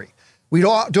Superman story. We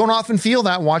don't often feel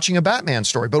that watching a Batman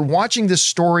story, but watching this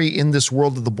story in this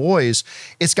world of the boys,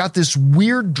 it's got this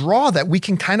weird draw that we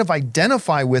can kind of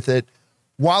identify with it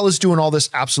while it's doing all this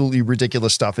absolutely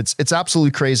ridiculous stuff. It's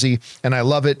absolutely crazy, and I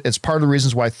love it. It's part of the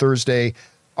reasons why Thursday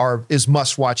is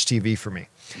must-watch TV for me.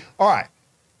 All right.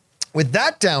 With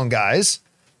that down, guys,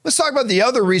 let's talk about the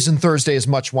other reason Thursday is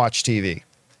must-watch TV.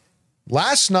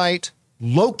 Last night,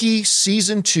 Loki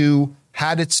Season 2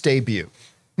 had its debut.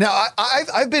 Now,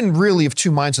 I've been really of two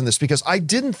minds on this because I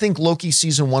didn't think Loki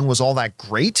Season 1 was all that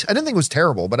great. I didn't think it was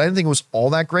terrible, but I didn't think it was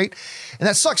all that great. And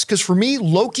that sucks because for me,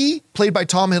 Loki, played by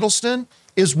Tom Hiddleston,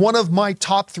 is one of my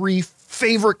top 3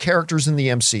 favorite characters in the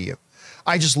MCU.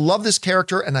 I just love this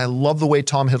character, and I love the way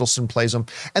Tom Hiddleston plays him.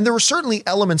 And there were certainly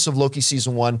elements of Loki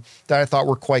Season 1 that I thought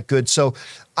were quite good. So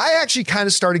I actually kind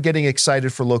of started getting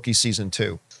excited for Loki Season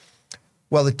 2.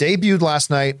 Well, it debuted last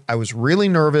night. I was really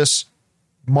nervous.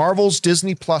 Marvel's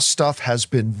Disney Plus stuff has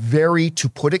been very, to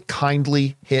put it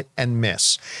kindly, hit and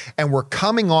miss. And we're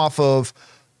coming off of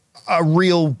a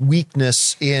real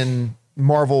weakness in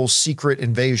Marvel's Secret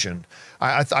Invasion.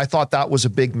 I thought that was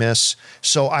a big miss.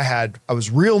 So I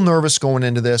was real nervous going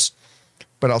into this,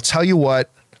 but I'll tell you what,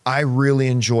 I really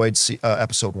enjoyed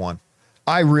episode 1.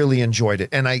 I really enjoyed it.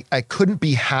 And I couldn't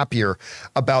be happier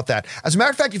about that. As a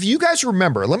matter of fact, if you guys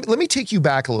remember, let me take you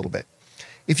back a little bit.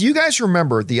 If you guys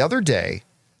remember the other day,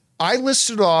 I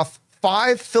listed off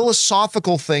 5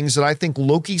 philosophical things that I think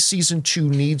Loki Season 2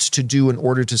 needs to do in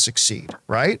order to succeed,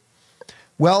 right?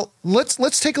 Well,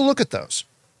 let's take a look at those.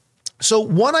 So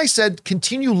 1, I said,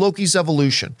 continue Loki's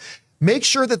evolution. Make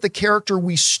sure that the character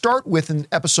we start with in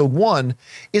episode 1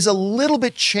 is a little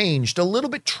bit changed, a little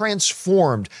bit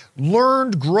transformed,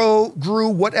 learned, grew,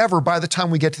 whatever by the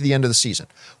time we get to the end of the season.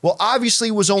 Well, obviously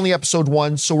it was only episode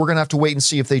 1, so we're going to have to wait and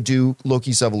see if they do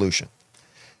Loki's evolution.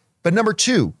 But number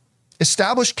 2,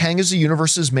 establish Kang as the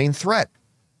universe's main threat.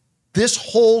 This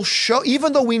whole show,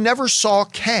 even though we never saw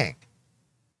Kang,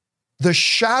 the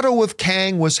shadow of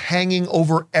Kang was hanging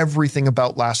over everything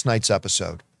about last night's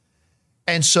episode.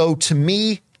 And so to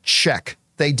me, check,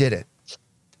 they did it.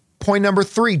 Point number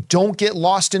 3, don't get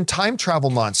lost in time travel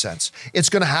nonsense. It's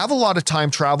going to have a lot of time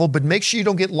travel, but make sure you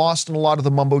don't get lost in a lot of the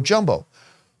mumbo jumbo.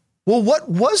 Well, what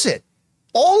was it?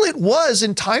 All it was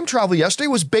in time travel yesterday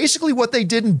was basically what they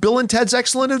did in Bill and Ted's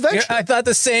Excellent Adventure. Yeah, I thought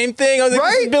the same thing. I was like,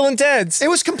 right? This is Bill and Ted's. It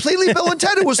was completely Bill and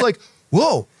Ted. It was like,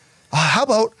 whoa. How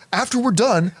about after we're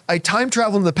done, I time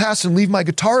travel in the past and leave my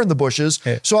guitar in the bushes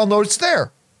so I'll know it's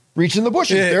there. Reach in the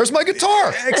bushes. There's my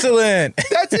guitar. Excellent.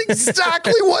 That's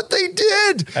exactly what they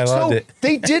did. I loved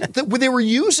it. They were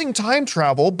using time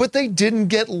travel, but they didn't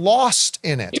get lost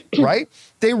in it, right?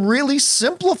 They really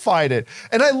simplified it.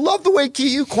 And I love the way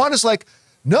Ki-Yu Kwan is like,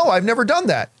 no, I've never done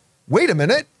that. Wait a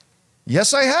minute.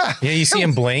 Yes, I have. Yeah, you see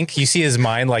him blink. You see his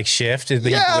mind like shift. He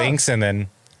blinks and then...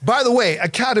 By the way,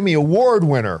 Academy Award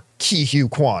winner Ki-Yu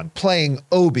Kwan playing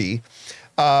Obi,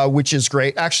 which is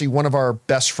great. Actually, one of our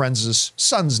best friends'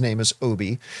 son's name is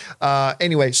Obi.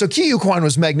 Anyway, so Ki-Yu Kwan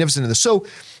was magnificent in this.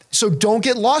 So don't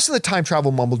get lost in the time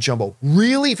travel mumbo jumbo.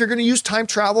 Really, if you're going to use time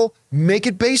travel, make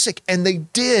it basic. And they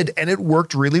did, and it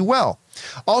worked really well.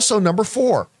 Also, number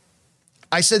 4,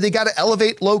 I said they got to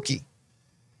elevate Loki.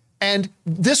 And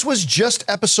this was just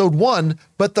episode 1,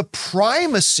 but the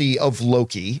primacy of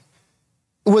Loki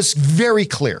was very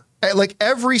clear. Like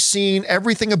every scene,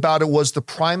 everything about it was the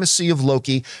primacy of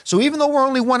Loki. So even though we're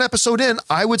only one episode in,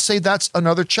 I would say that's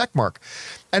another check mark.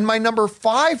 And my number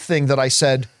 5 thing that I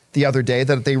said the other day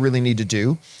that they really need to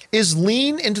do is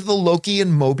lean into the Loki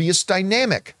and Mobius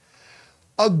dynamic.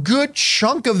 A good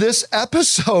chunk of this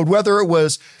episode, whether it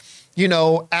was,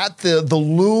 at the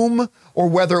loom or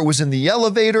whether it was in the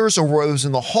elevators or whether it was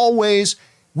in the hallways,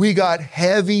 we got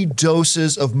heavy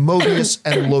doses of Mobius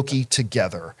and Loki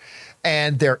together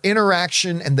and their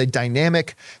interaction and the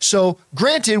dynamic. So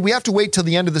granted, we have to wait till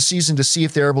the end of the season to see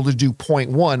if they're able to do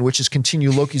point 1, which is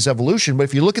continue Loki's evolution. But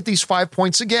if you look at these 5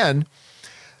 points again,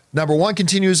 number 1,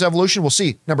 continue his evolution. We'll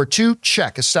see. Number 2,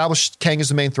 check. Establish Kang as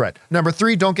the main threat. Number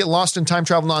 3, don't get lost in time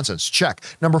travel nonsense. Check.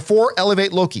 Number 4,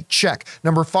 elevate Loki. Check.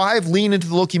 Number 5, lean into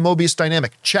the Loki Mobius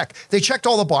dynamic. Check. They checked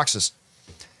all the boxes.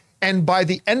 And by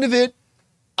the end of it,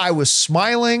 I was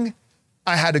smiling.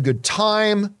 I had a good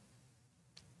time.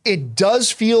 It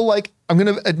does feel like, I'm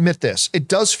going to admit this, it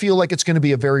does feel like it's going to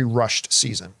be a very rushed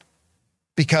season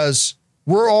because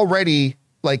we're already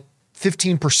like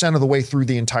 15% of the way through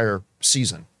the entire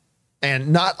season. And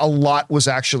not a lot was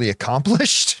actually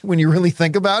accomplished when you really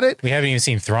think about it. We haven't even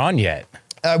seen Thrawn yet.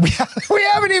 We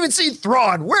haven't even seen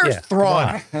Thrawn. Where's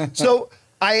Thrawn?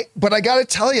 But I got to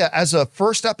tell you, as a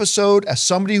first episode, as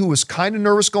somebody who was kind of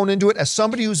nervous going into it, as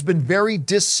somebody who's been very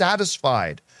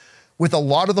dissatisfied with a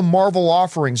lot of the Marvel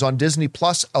offerings on Disney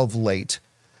Plus of late,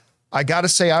 I got to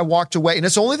say I walked away, and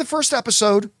it's only the first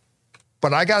episode,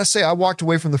 but I got to say I walked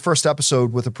away from the first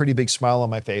episode with a pretty big smile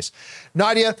on my face.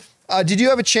 Nadia, did you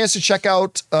have a chance to check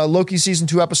out Loki Season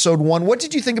 2, Episode 1? What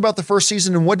did you think about the first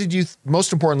season, and what did you,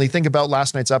 most importantly, think about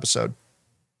last night's episode?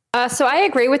 So I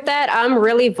agree with that. I'm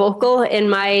really vocal in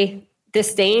my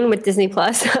disdain with Disney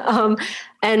Plus.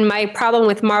 And my problem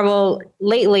with Marvel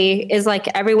lately is like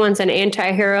everyone's an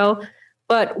anti-hero.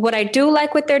 But what I do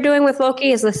like what they're doing with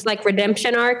Loki is this like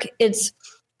redemption arc. It's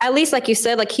at least, like you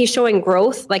said, like he's showing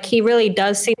growth. Like he really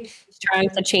does seem like he's trying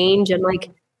to change and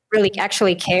like really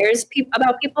actually cares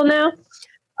about people now.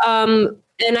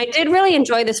 And I did really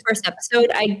enjoy this first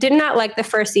episode. I did not like the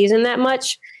first season that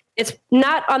much. It's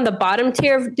not on the bottom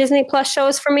tier of Disney Plus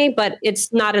shows for me, but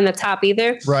it's not in the top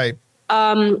either. Right.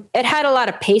 It had a lot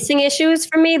of pacing issues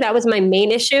for me. That was my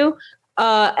main issue.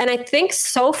 And I think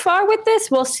so far with this,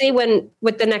 we'll see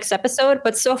with the next episode,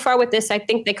 but so far with this, I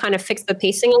think they kind of fixed the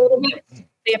pacing a little bit.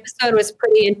 The episode was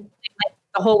pretty interesting like,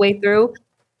 the whole way through.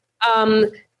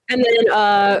 And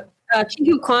then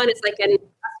Ki Kwan is like an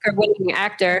Oscar-winning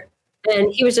actor,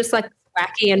 and he was just like a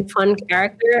wacky and fun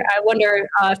character. I wonder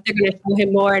if they're going to show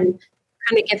him more and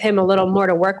kind of give him a little more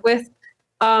to work with.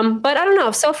 But I don't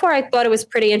know. So far, I thought it was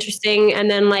pretty interesting. And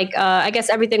then, I guess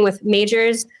everything with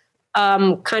Majors,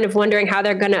 kind of wondering how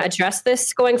they're going to address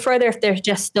this going further, if they're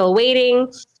just still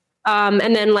waiting.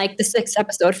 And then, the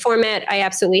 6-episode format, I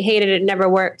absolutely hated it. It never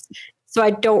worked. So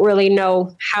I don't really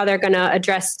know how they're going to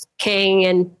address Kang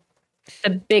and the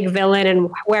big villain and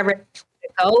wherever it's going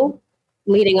to go,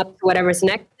 leading up to whatever's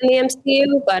next in the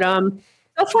MCU. But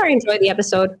so far, I enjoyed the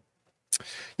episode.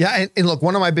 Yeah, and look,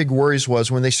 one of my big worries was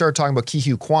when they started talking about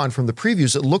Ki Kwan from the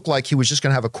previews, it looked like he was just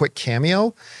going to have a quick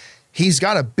cameo. He's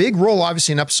got a big role,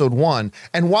 obviously, in episode 1.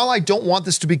 And while I don't want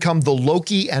this to become the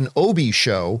Loki and Obi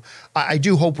show, I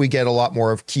do hope we get a lot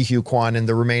more of Ki Kwan in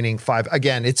the remaining 5.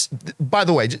 Again, it's, by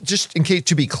the way, just in case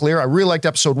to be clear, I really liked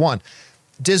episode 1.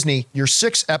 Disney, your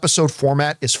 6-episode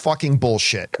format is fucking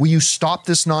bullshit. Will you stop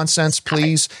this nonsense,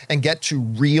 please, and get to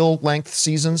real length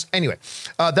seasons? Anyway,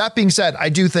 that being said, I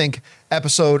do think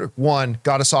episode 1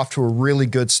 got us off to a really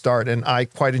good start, and I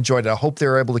quite enjoyed it. I hope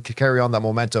they're able to carry on that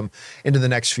momentum into the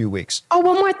next few weeks. Oh,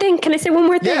 one more thing. Can I say one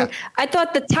more thing? Yeah. I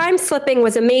thought the time slipping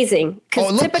was amazing.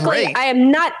 Because typically great. I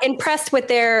am not impressed with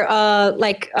their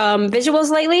visuals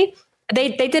lately.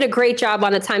 They did a great job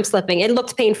on the time slipping. It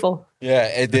looked painful. Yeah,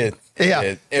 it did.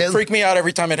 Yeah. It freaked me out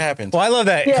every time it happened. Well, I love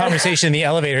that conversation in the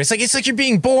elevator. It's like you're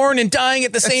being born and dying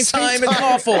at the same time. It's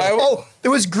awful. It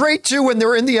was great too when they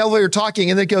were in the elevator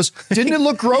talking, and it goes, "Didn't it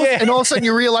look gross?" Yeah. And all of a sudden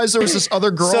you realize there was this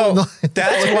other girl. So in the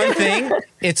that's one thing.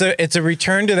 It's a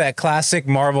return to that classic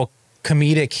Marvel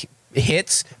comedic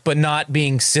hits, but not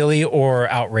being silly or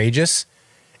outrageous.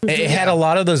 It had a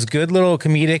lot of those good little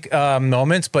comedic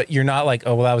moments, but you're not like,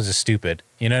 oh, well, that was just stupid.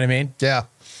 You know what I mean? Yeah.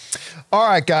 All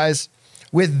right, guys.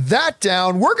 With that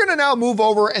down, we're going to now move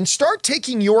over and start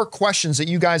taking your questions that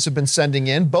you guys have been sending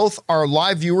in, both our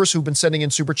live viewers who've been sending in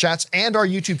super chats and our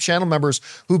YouTube channel members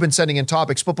who've been sending in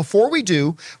topics. But before we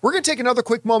do, we're going to take another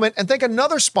quick moment and thank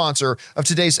another sponsor of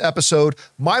today's episode,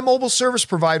 my mobile service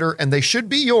provider, and they should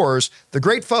be yours, the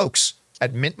great folks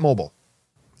at Mint Mobile.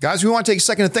 Guys, we want to take a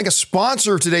second to thank a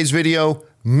sponsor of today's video,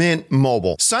 Mint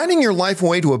Mobile. Signing your life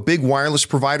away to a big wireless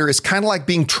provider is kind of like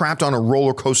being trapped on a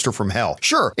roller coaster from hell.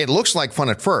 Sure, it looks like fun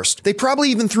at first. They probably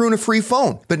even threw in a free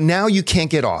phone, but now you can't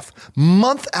get off.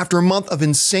 Month after month of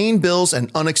insane bills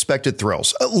and unexpected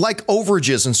thrills, like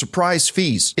overages and surprise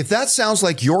fees. If that sounds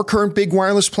like your current big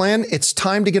wireless plan, it's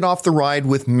time to get off the ride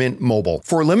with Mint Mobile.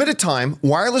 For a limited time,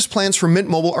 wireless plans from Mint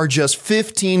Mobile are just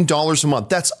 $15 a month.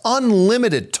 That's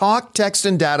unlimited talk, text,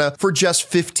 and data for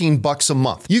just $15 a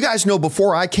month. You guys know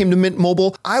before I came to Mint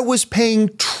Mobile, I was paying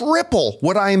triple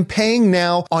what I am paying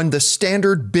now on the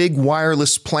standard big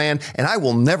wireless plan, and I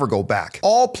will never go back.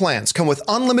 All plans come with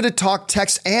unlimited talk,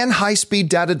 text, and high-speed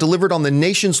data delivered on the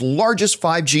nation's largest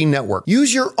 5G network.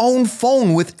 Use your own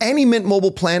phone with any Mint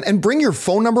Mobile plan and bring your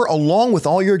phone number along with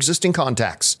all your existing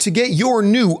contacts. To get your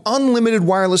new unlimited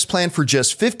wireless plan for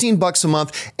just $15 a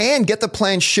month and get the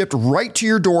plan shipped right to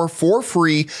your door for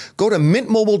free, go to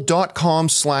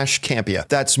mintmobile.com/Campia.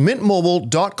 That's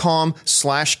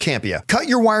mintmobile.com/Campia. Cut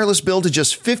your wireless bill to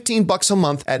just $15 a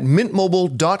month at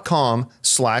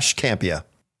mintmobile.com/Campia.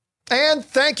 And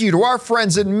thank you to our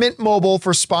friends at Mint Mobile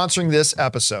for sponsoring this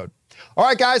episode. All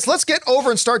right, guys, let's get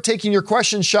over and start taking your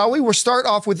questions, shall we? We'll start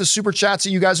off with the super chats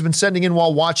that you guys have been sending in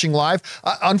while watching live.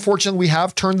 Unfortunately, we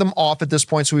have turned them off at this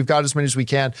point, so we've got as many as we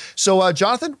can. So,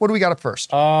 Jonathan, what do we got up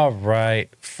first? All right.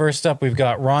 First up, we've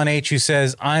got Ron H., who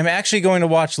says, I'm actually going to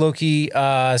watch Loki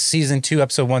Season 2,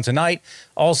 Episode 1 tonight.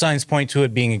 All signs point to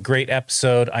it being a great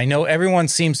episode. I know everyone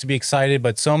seems to be excited,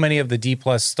 but so many of the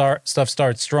D-plus stuff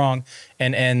starts strong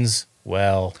and ends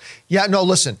well. Yeah, no,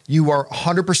 listen, you are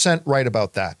 100% right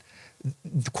about that.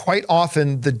 Quite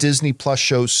often, the Disney Plus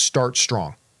shows start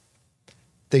strong.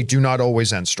 They do not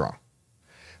always end strong.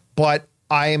 But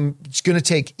I'm going to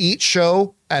take each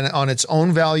show and on its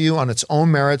own value, on its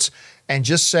own merits, and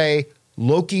just say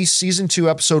Loki Season 2,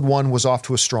 Episode 1 was off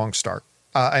to a strong start.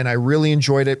 And I really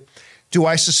enjoyed it. Do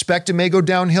I suspect it may go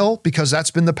downhill because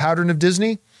that's been the pattern of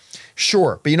Disney?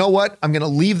 Sure. But you know what? I'm going to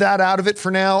leave that out of it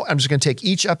for now. I'm just going to take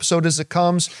each episode as it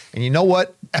comes. And you know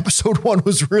what? Episode 1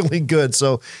 was really good.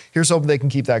 So here's hoping they can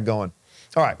keep that going.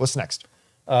 All right. What's next?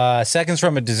 Seconds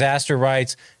from a Disaster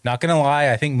writes, not going to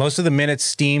lie, I think most of the minutes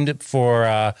streamed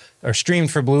for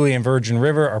Bluey and Virgin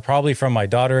River are probably from my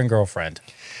daughter and girlfriend.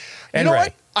 And you know Ray.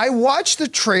 what? I watched the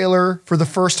trailer for the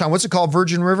first time. What's it called?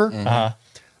 Virgin River? Mm-hmm. Uh-huh.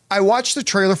 I watched the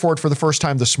trailer for it for the first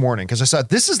time this morning because I thought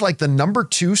this is like the number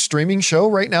 2 streaming show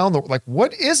right now. And like,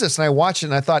 what is this? And I watched it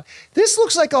and I thought, this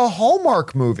looks like a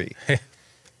Hallmark movie.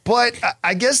 But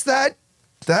I guess that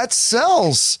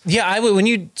sells. Yeah, when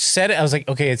you said it, I was like,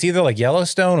 okay, it's either like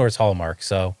Yellowstone or it's Hallmark.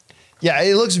 So yeah,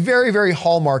 it looks very, very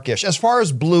Hallmark-ish. As far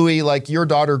as Bluey, like your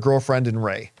daughter, girlfriend, and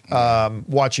Ray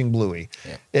watching Bluey.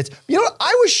 Yeah. It's, you know,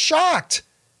 I was shocked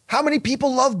how many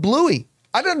people love Bluey.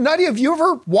 I don't know, Nadia, have you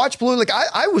ever watched Bluey? Like,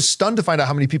 I was stunned to find out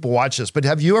how many people watch this, but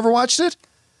have you ever watched it?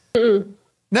 Mm-mm.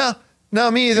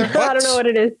 No, me either. I don't know what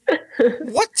it is.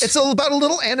 What? It's about a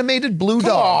little animated blue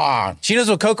dog. She knows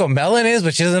what Coco Melon is,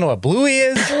 but she doesn't know what Bluey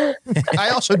is.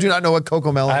 I also do not know what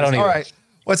Coco Melon is. I don't either. All right,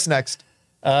 what's next?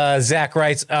 Zach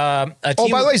writes, by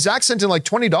the way, Zach sent in like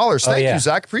 $20. Thank you,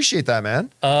 Zach. Appreciate that,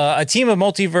 man. A team of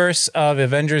multiverse of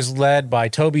Avengers led by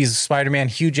Toby's Spider-Man,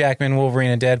 Hugh Jackman,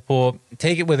 Wolverine, and Deadpool.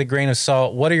 Take it with a grain of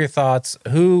salt. What are your thoughts?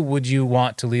 Who would you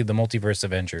want to lead the multiverse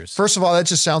Avengers? First of all, that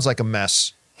just sounds like a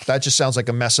mess. That just sounds like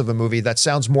a mess of a movie. That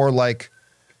sounds more like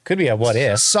could be a what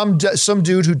if. Some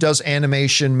dude who does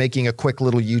animation making a quick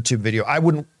little YouTube video. I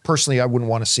wouldn't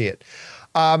want to see it.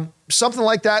 Something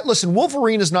like that. Listen,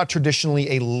 Wolverine is not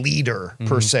traditionally a leader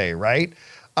per se, right?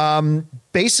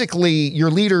 Basically,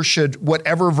 your leader should,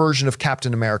 whatever version of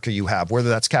Captain America you have, whether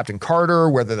that's Captain Carter,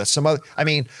 whether that's some other,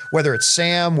 whether it's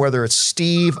Sam, whether it's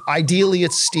Steve, ideally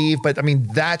it's Steve, but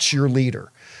that's your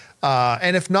leader.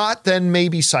 And if not, then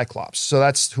maybe Cyclops. So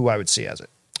that's who I would see as it.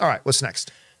 All right, what's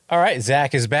next? All right,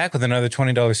 Zach is back with another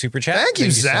 $20 super chat. Thank you,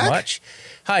 Zach. So much.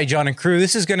 Hi, John and crew.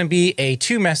 This is going to be a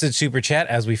 2-message super chat,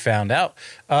 as we found out.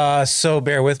 So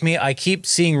bear with me. I keep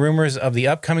seeing rumors of the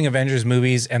upcoming Avengers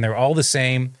movies, and they're all the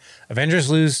same. Avengers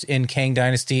lose in Kang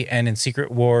Dynasty, and in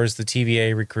Secret Wars, the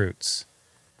TVA recruits.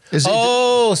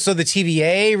 So the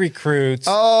TVA recruits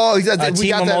we a got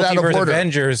team of that out of multiverse order.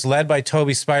 Avengers led by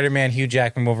Toby, Spider-Man, Hugh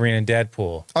Jackman, Wolverine, and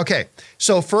Deadpool. Okay,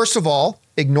 so first of all,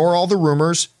 ignore all the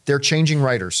rumors. They're changing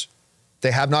writers.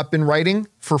 They have not been writing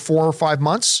for 4 or 5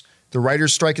 months. The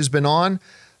writer's strike has been on.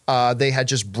 They had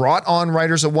just brought on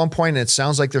writers at one point, and it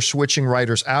sounds like they're switching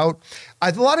writers out.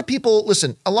 A lot of people,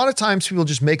 listen, a lot of times people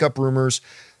just make up rumors.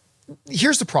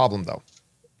 Here's the problem, though.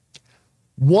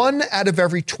 1 out of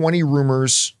every 20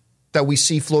 rumors that we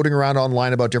see floating around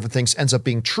online about different things ends up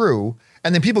being true.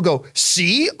 And then people go,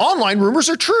 see, online rumors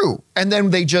are true. And then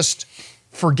they just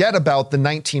forget about the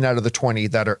 19 out of the 20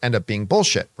 that end up being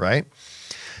bullshit, right?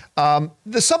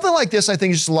 Something like this, I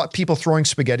think, is just a lot of people throwing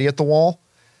spaghetti at the wall.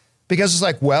 Because it's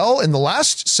like, well, in the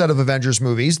last set of Avengers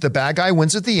movies, the bad guy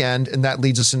wins at the end, and that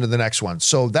leads us into the next one.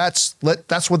 So that's what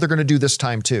they're going to do this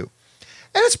time too.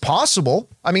 And it's possible.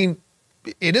 I mean,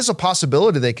 it is a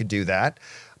possibility they could do that,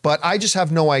 but I just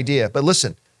have no idea. But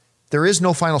listen, there is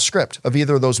no final script of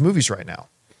either of those movies right now.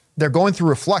 They're going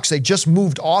through a flux. They just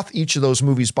moved off each of those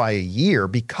movies by a year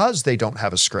because they don't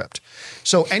have a script.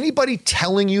 So anybody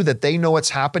telling you that they know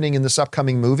what's happening in this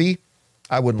upcoming movie,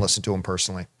 I wouldn't listen to them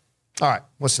personally. All right,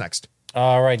 what's next?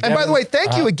 All right. And by the way,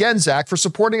 thank you again, Zach, for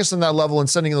supporting us on that level and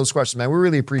sending in those questions, man. We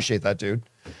really appreciate that, dude.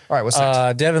 All right, what's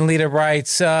next? Devin Lita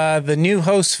writes, the new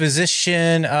host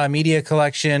physician media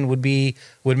collection would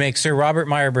make Sir Robert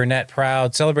Meyer Burnett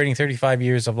proud, celebrating 35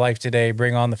 years of life today.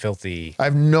 Bring on the filthy. I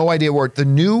have no idea where let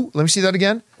me see that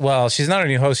again. Well, she's not our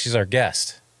new host. She's our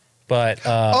guest. But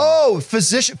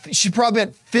physician. She probably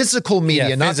meant physical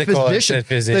media, not physician.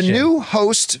 The new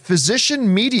host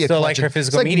physician media collection. Like her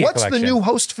physical media what's collection. the new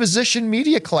host physician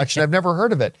media collection? I've never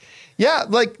heard of it. Yeah,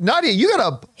 like Nadia, you got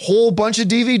a whole bunch of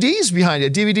DVDs behind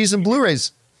it, DVDs and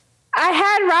Blu-rays. I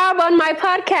had Rob on my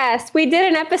podcast. We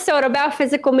did an episode about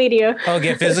physical media. Oh,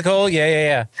 get physical?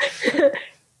 Yeah.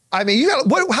 I mean, you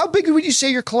got how big would you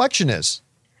say your collection is?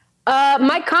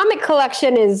 My comic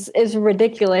collection is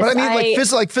ridiculous. But I mean,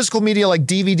 like physical media, like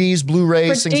DVDs,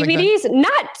 Blu-rays, things DVDs, like that.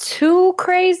 not too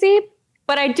crazy,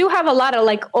 but I do have a lot of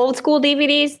like old school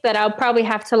DVDs that I'll probably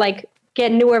have to like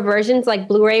get newer versions, like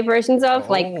Blu-ray versions of,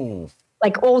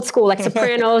 like old school, like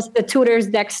Sopranos, The Tudors,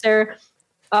 Dexter,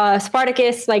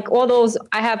 Spartacus, like all those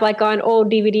I have like on old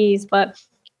DVDs.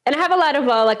 And I have a lot of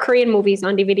like Korean movies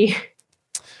on DVD.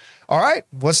 All right,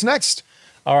 what's next?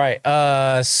 All right.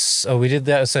 So we did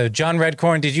that. So John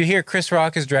Redcorn, did you hear Chris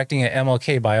Rock is directing an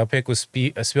MLK biopic with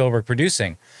Spielberg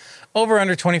producing? Over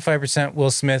under 25% Will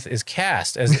Smith is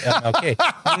cast as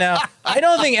MLK. Now, I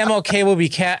don't think MLK will be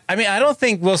cast. I mean, I don't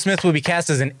think Will Smith will be cast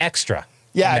as an extra.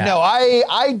 Yeah, no,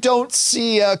 I don't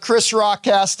see Chris Rock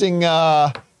casting.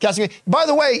 By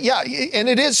the way, yeah, and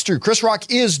it is true. Chris Rock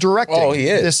is directing. Oh, he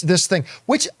is. This thing,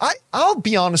 which I'll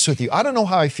be honest with you, I don't know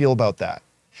how I feel about that.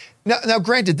 Now,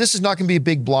 granted, this is not going to be a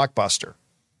big blockbuster.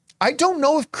 I don't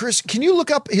know if can you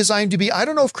look up his IMDb? I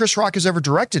don't know if Chris Rock has ever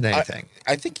directed anything.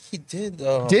 I think he did.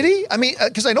 Did he? I mean,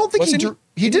 because I don't think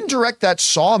he didn't direct that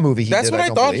Saw movie. That's what I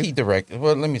thought he directed.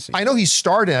 Well, let me see. I know he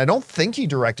starred in it. I don't think he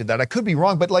directed that. I could be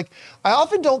wrong, but like, I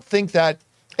often don't think that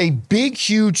a big,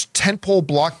 huge tentpole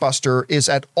blockbuster is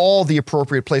at all the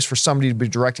appropriate place for somebody to be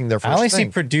directing their first thing. I only see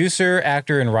producer,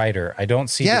 actor, and writer. I don't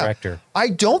see director. I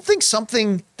don't think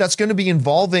something that's going to be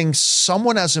involving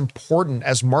someone as important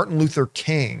as Martin Luther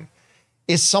King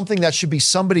is something that should be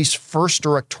somebody's first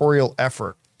directorial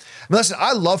effort. I mean, listen,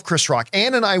 I love Chris Rock.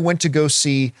 Ann and I went to go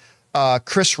see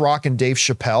Chris Rock and Dave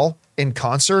Chappelle in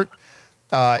concert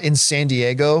in San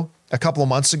Diego a couple of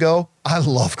months ago. I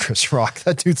love Chris Rock.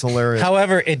 That dude's hilarious.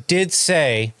 However, it did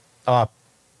say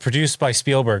produced by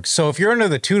Spielberg. So if you're under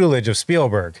the tutelage of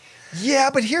Spielberg. Yeah,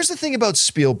 but here's the thing about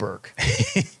Spielberg.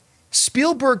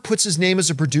 Spielberg puts his name as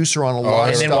a producer on a lot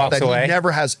of stuff that he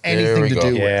never has anything to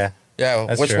do with.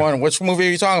 Yeah, which one? Which movie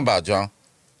are you talking about, John?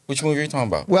 Which movie are you talking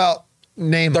about? Well,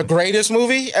 name the greatest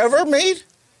movie ever made.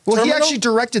 Well, Terminal? He actually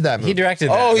directed that movie. He directed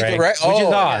that, he directed, which is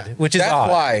odd. Which is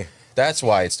odd. That's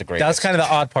why it's the greatest. That's kind of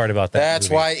the odd part about that. That's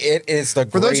movie. why it is the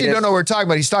greatest. For those of you who don't know what we're talking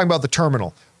about, he's talking about The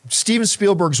Terminal. Steven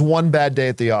Spielberg's One Bad Day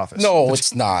at the Office. No,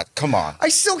 it's not. Come on. I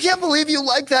still can't believe you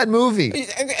like that movie.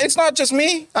 It's not just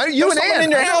me. You and Ann.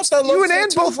 In your house that you and Ann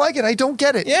both like it. I don't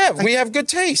get it. Yeah, we have good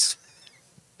taste.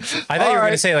 I thought you were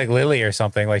going to say like Lily or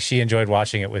something, like she enjoyed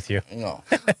watching it with you. No.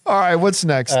 All right, what's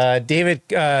next? David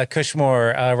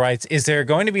Cushmore writes, is there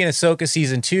going to be an Ahsoka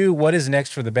season 2? What is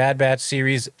next for the Bad Batch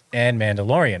series and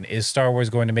Mandalorian? Is Star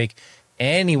Wars going to make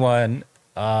anyone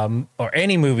or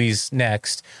any movies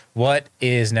next? What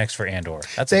is next for Andor?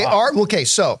 Okay,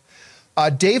 so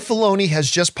Dave Filoni has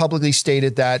just publicly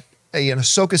stated that an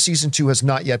Ahsoka season 2 has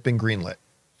not yet been greenlit.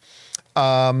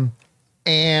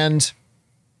 And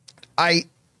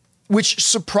which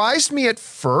surprised me at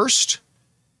first,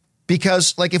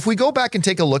 because like if we go back and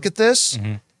take a look at this,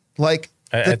 like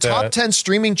the top 10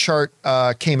 streaming chart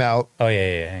came out. Oh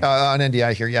yeah. On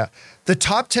NDI here, yeah. The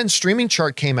top 10 streaming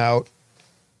chart came out,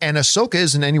 and Ahsoka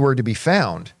isn't anywhere to be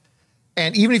found.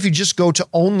 And even if you just go to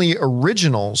only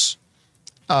originals,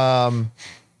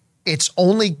 it's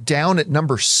only down at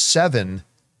number 7,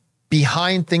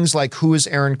 behind things like Who is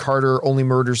Aaron Carter, Only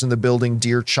Murders in the Building,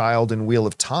 Dear Child, and Wheel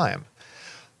of Time.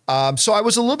 So I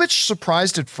was a little bit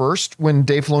surprised at first when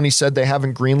Dave Filoni said they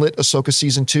haven't greenlit Ahsoka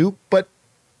season 2, but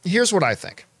here's what I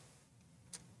think.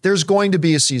 there's going to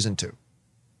be a season 2.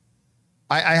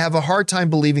 I have a hard time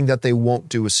believing that they won't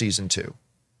do a season 2.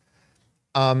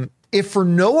 If for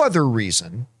no other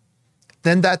reason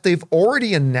than that they've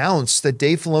already announced that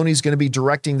Dave Filoni is going to be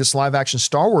directing this live action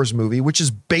Star Wars movie, which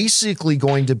is basically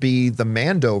going to be the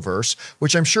Mandoverse,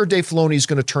 which I'm sure Dave Filoni is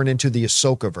going to turn into the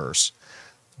Ahsoka-verse.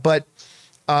 But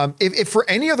if for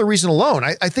any other reason alone,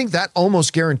 I think that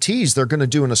almost guarantees they're going to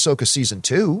do an Ahsoka season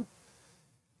 2.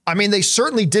 I mean, they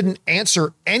certainly didn't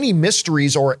answer any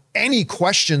mysteries or any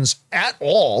questions at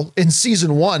all in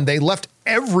season 1. They left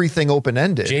everything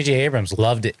open-ended. J.J. Abrams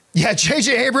loved it. Yeah,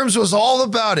 J.J. Abrams was all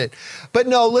about it. But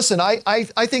no, listen, I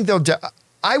think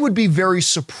I would be very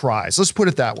surprised. Let's put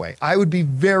it that way. I would be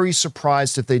very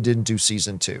surprised if they didn't do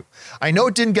season 2. I know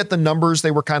it didn't get the numbers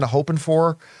they were kind of hoping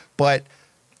for, but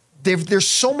there's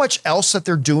so much else that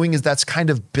they're doing that's kind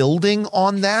of building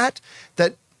on that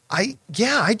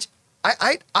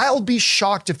I'll be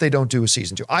shocked if they don't do a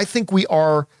season 2. I think we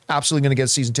are absolutely going to get a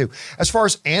season 2. As far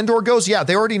as Andor goes, yeah,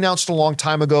 they already announced a long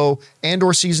time ago.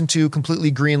 Andor season 2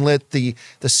 completely greenlit.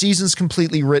 The season's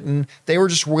completely written. They were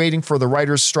just waiting for the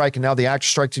writers' strike and now the actors'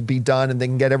 strike to be done, and they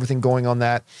can get everything going on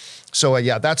that. So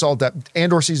yeah, that's all.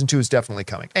 Andor season 2 is definitely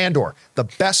coming. Andor, the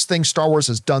best thing Star Wars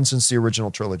has done since the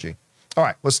original trilogy. All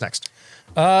right, what's next?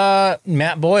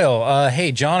 Matt Boyle.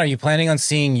 Hey, John, are you planning on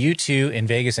seeing U2 in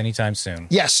Vegas anytime soon?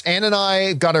 Yes, Ann and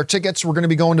I got our tickets. We're going to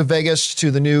be going to Vegas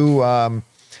to the new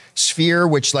Sphere,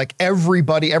 which like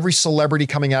every celebrity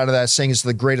coming out of that is saying is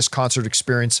the greatest concert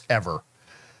experience ever.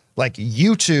 Like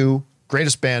U2,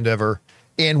 greatest band ever.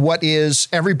 And what is,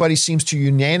 everybody seems to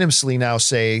unanimously now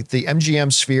say the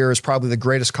MGM Sphere is probably the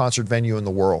greatest concert venue in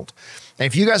the world. And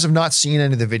if you guys have not seen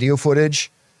any of the video footage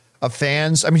of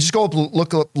fans, I mean, just go up,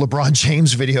 look up LeBron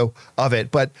James video of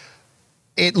it, but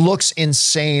it looks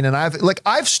insane. And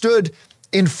I've stood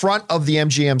in front of the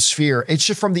MGM Sphere. It's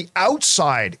just from the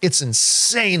outside, it's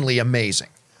insanely amazing.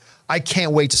 I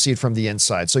can't wait to see it from the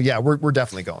inside. So yeah, we're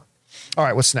definitely going. All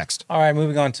right, what's next? All right,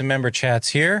 moving on to member chats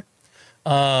here,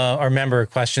 or member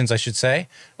questions, I should say.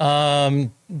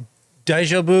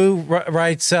 Daijobu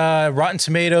writes, Rotten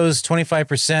Tomatoes,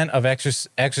 25% of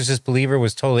Exorcist Believer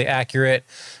was totally accurate.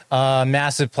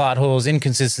 Massive plot holes,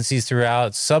 inconsistencies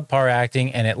throughout, subpar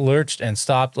acting, and it lurched and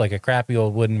stopped like a crappy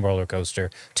old wooden roller coaster.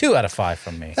 2 out of 5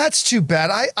 from me. That's too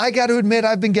bad. I got to admit,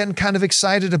 I've been getting kind of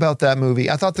excited about that movie.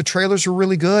 I thought the trailers were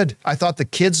really good. I thought the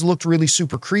kids looked really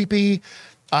super creepy.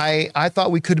 I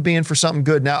thought we could be in for something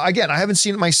good. Now, again, I haven't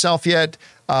seen it myself yet.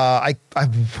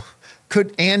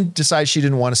 Anne decided she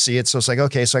didn't want to see it. So it's like,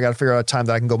 okay, so I got to figure out a time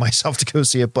that I can go myself to go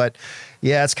see it. But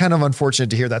yeah, it's kind of unfortunate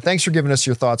to hear that. Thanks for giving us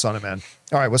your thoughts on it, man.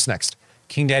 All right, what's next?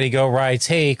 King Daddy Go writes,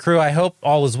 hey, crew, I hope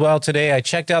all is well today. I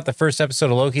checked out the first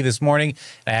episode of Loki this morning,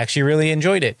 and I actually really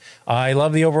enjoyed it. I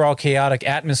love the overall chaotic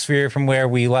atmosphere from where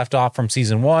we left off from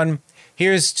season 1.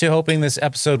 Here's to hoping this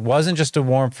episode wasn't just a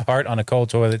warm fart on a cold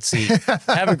toilet seat.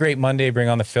 Have a great Monday. Bring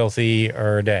on the filthy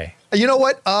day. You know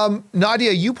what?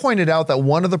 Nadia, you pointed out that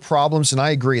one of the problems, and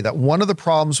I agree, that one of the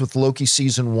problems with Loki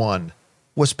season 1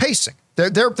 was pacing.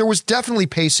 There was definitely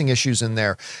pacing issues in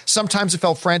there. Sometimes it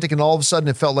felt frantic, and all of a sudden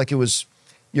it felt like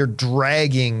you're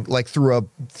dragging like through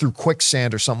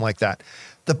quicksand or something like that.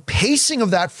 The pacing of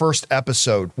that first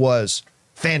episode was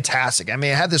fantastic. I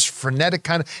mean, it had this frenetic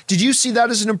kind of. Did you see that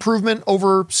as an improvement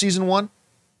over season 1?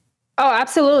 Oh,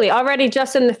 absolutely. Already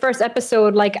just in the first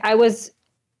episode, like I was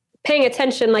paying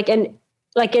attention, and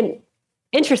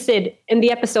interested in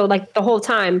the episode, like the whole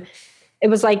time. It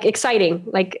was like exciting,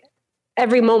 like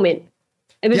every moment.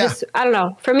 It was just, I don't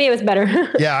know. For me, it was better.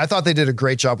 Yeah, I thought they did a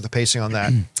great job with the pacing on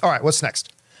that. All right, what's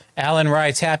next? Alan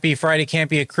writes, happy Friday can't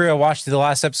be a crew. I watched the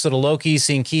last episode of Loki.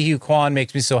 Seeing Ki-Hu Kwan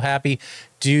makes me so happy.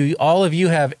 Do all of you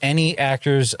have any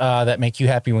actors that make you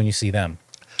happy when you see them?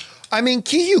 I mean,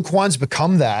 Ki-Hu Kwan's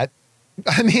become that.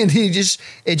 I mean, it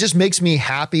just makes me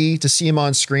happy to see him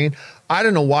on screen. I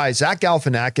don't know why. Zach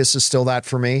Galifianakis is still that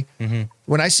for me. Mm-hmm.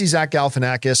 When I see Zach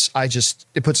Galifianakis,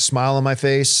 it puts a smile on my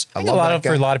face. I love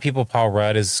for a lot of people, Paul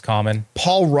Rudd is common.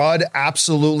 Paul Rudd,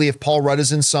 absolutely. If Paul Rudd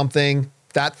is in something,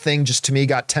 that thing just to me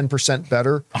got 10%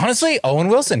 better. Honestly, Owen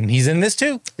Wilson, he's in this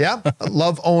too. Yeah, I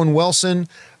love Owen Wilson.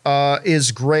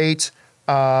 Is great.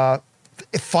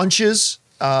 Funches.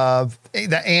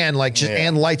 That Anne,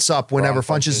 Anne lights up whenever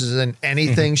Funches is in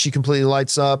anything. She completely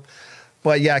lights up.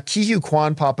 But yeah, Ki-Hu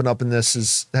Kwan popping up in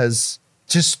this has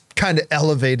just kind of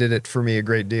elevated it for me a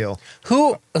great deal.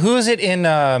 Who is it in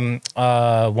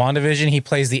WandaVision? He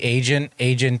plays the agent.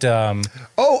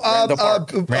 Randall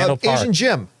Park. Agent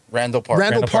Jim. Randall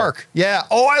Park. Yeah.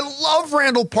 Oh, I love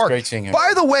Randall Park. Great seeing him.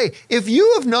 By the way, if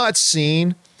you have not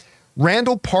seen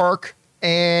Randall Park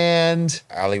and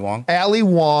Ali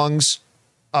Wong's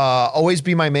Always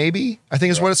Be My Maybe, I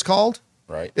think is what it's called.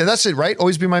 Right. Yeah, that's it, right?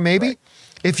 Always Be My Maybe. Right.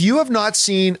 If you have not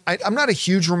seen, I'm not a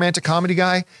huge romantic comedy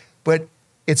guy, but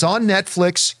it's on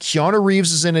Netflix. Keanu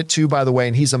Reeves is in it too, by the way,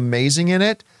 and he's amazing in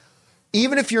it.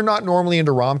 Even if you're not normally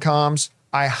into rom-coms,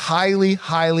 I highly,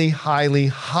 highly, highly,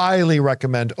 highly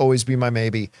recommend Always Be My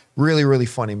Maybe. Really, really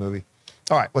funny movie.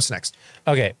 All right, what's next?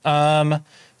 Okay.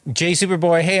 Jay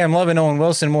Superboy, hey, I'm loving Owen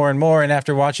Wilson more and more, and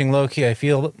after watching Loki, I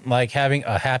feel like having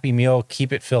a happy meal.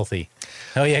 Keep it filthy.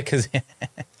 Oh yeah, because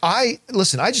I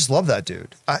just love that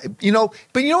dude.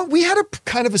 We had a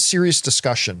kind of a serious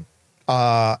discussion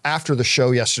after the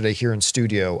show yesterday here in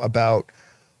studio about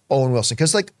Owen Wilson,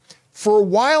 because like for a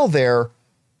while there,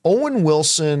 Owen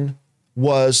Wilson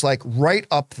was like right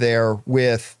up there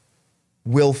with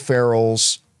Will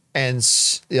Ferrell's and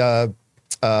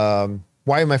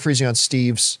why am I freezing on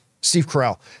Steve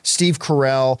Carell? Steve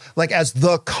Carell, like as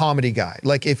the comedy guy.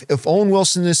 Like if Owen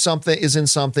Wilson is in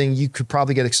something, you could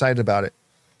probably get excited about it.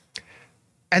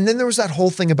 And then there was that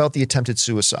whole thing about the attempted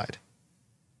suicide,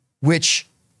 which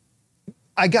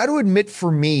I got to admit,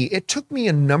 for me, it took me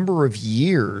a number of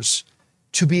years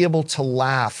to be able to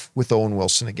laugh with Owen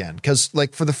Wilson again. Because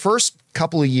like for the first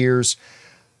couple of years,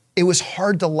 it was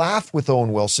hard to laugh with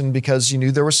Owen Wilson because you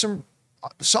knew there was some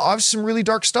really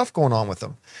dark stuff going on with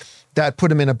him that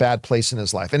put him in a bad place in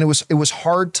his life. And it was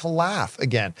hard to laugh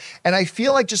again. And I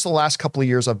feel like just the last couple of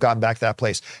years I've gotten back to that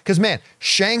place. Because man,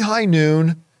 Shanghai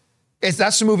Noon,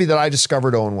 that's the movie that I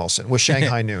discovered Owen Wilson, was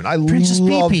Shanghai Noon. I Princess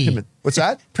loved Pee-Pee. him. What's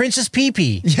that? Princess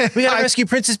Pee-Pee. Yeah, We got to rescue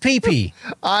Princess Pee-Pee.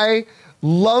 I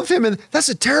love him. And that's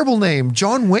a terrible name.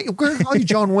 John Wayne. Where are you,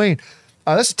 John Wayne?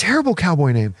 That's a terrible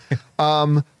cowboy name.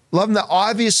 Love him. That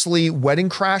obviously Wedding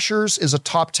Crashers is a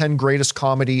top 10 greatest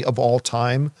comedy of all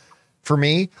time for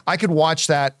me. I could watch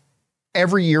that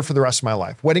every year for the rest of my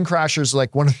life. Wedding Crashers is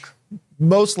like one of the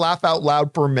most laugh out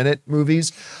loud per minute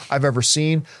movies I've ever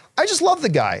seen. I just love the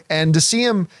guy. And to see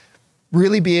him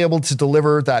really be able to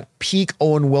deliver that peak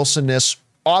Owen Wilson-ness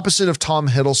opposite of Tom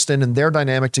Hiddleston and their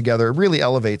dynamic together, it really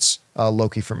elevates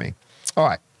Loki for me. All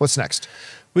right, what's next?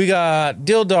 We got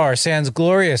Dildar Sans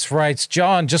Glorious writes,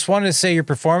 John, just wanted to say your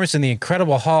performance in The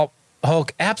Incredible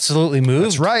Hulk absolutely moved.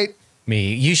 That's right.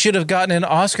 Me. You should have gotten an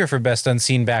Oscar for Best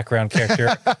Unseen Background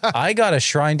Character. I got a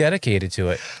shrine dedicated to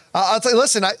it. I'll tell you,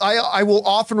 listen, I will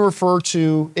often refer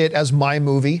to it as my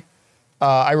movie.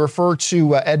 I refer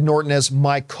to Ed Norton as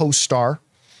my co-star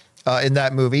in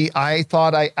that movie. I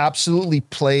thought I absolutely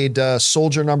played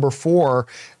Soldier number 4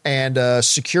 and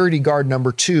Security Guard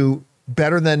number 2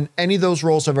 better than any of those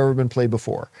roles I've ever been played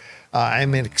before.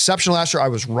 I'm an exceptional actor. I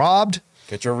was robbed.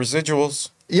 Get your residuals.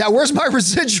 Yeah, where's my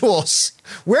residuals?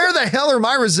 Where the hell are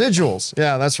my residuals?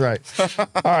 Yeah, that's right.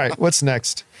 All right, what's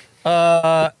next?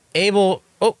 Abel,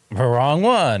 wrong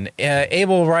one.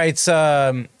 Abel writes,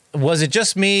 was it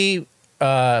just me?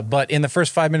 But in the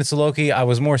first 5 minutes of Loki, I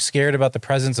was more scared about the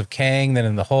presence of Kang than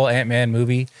in the whole Ant-Man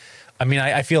movie. I mean,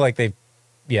 I feel like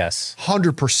yes.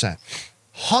 100%.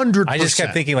 100%. I just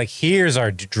kept thinking, like, here's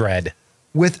our dread.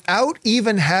 Without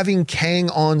even having Kang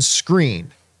on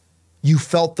screen, you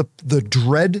felt the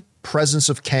dread presence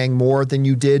of Kang more than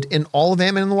you did in all of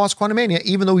Ant-Man and the Wasp: Quantumania,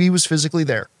 even though he was physically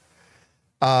there.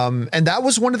 And that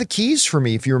was one of the keys for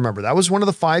me, if you remember. That was one of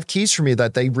the 5 keys for me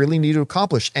that they really needed to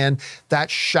accomplish. And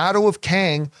that shadow of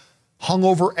Kang hung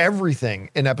over everything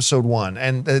in episode 1.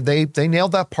 And they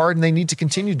nailed that part, and they need to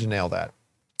continue to nail that.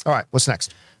 All right, what's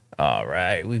next? All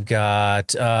right, we've got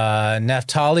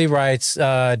Naftali writes,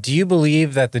 do you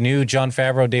believe that the new Jon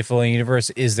Favreau Dave Filoni universe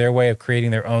is their way of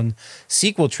creating their own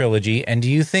sequel trilogy? And do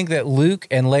you think that Luke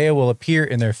and Leia will appear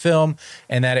in their film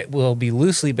and that it will be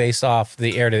loosely based off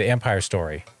the Heir to the Empire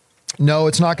story? No,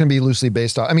 it's not going to be loosely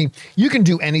based off. I mean, you can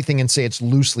do anything and say it's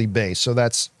loosely based, so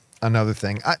that's another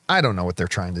thing. I don't know what they're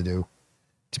trying to do,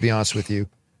 to be honest with you.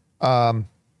 Their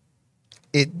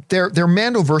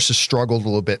Mandoverse has struggled a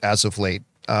little bit as of late.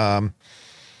 Book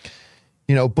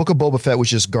of Boba Fett was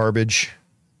just garbage.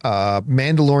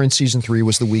 Mandalorian season 3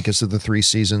 was the weakest of the 3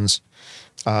 seasons.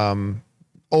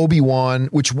 Obi-Wan,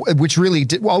 which really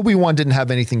did, well, Obi-Wan didn't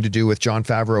have anything to do with Jon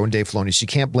Favreau and Dave Filoni, so you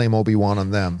can't blame Obi-Wan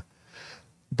on them.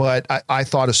 But I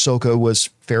thought Ahsoka was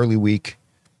fairly weak.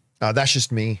 That's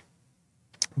just me.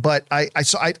 But I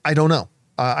don't know.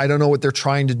 I don't know what they're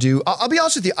trying to do. I'll be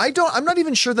honest with you. I'm not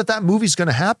even sure that movie's going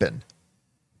to happen.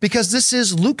 Because this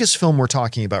is Lucasfilm we're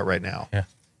talking about right now. Yeah.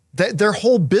 Their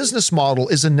whole business model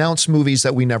is announce movies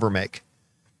that we never make.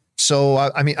 So,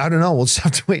 I mean, I don't know. We'll just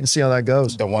have to wait and see how that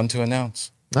goes. The one to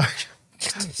announce.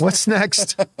 What's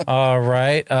next? All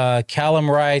right.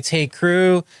 Callum writes, hey,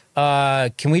 crew,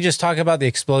 can we just talk about the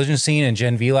explosion scene in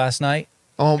Gen V last night?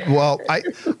 Oh, well, I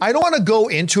don't want to go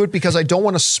into it because I don't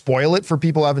want to spoil it for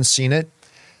people who haven't seen it.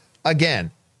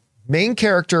 Again, main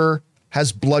character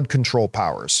has blood control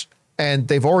powers, and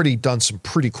they've already done some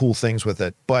pretty cool things with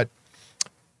it, but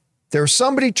there's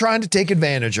somebody trying to take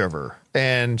advantage of her,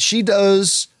 and she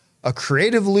does a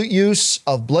creative use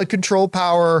of blood control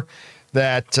power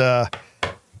that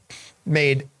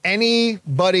made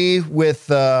anybody with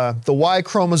the Y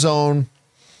chromosome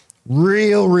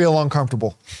real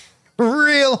uncomfortable.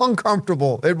 Real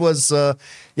uncomfortable. It was,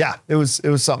 it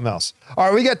was something else. All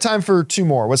right, we got time for 2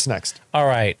 more. What's next? All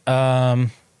right.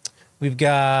 We've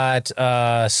got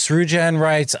Srujan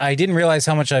writes, I didn't realize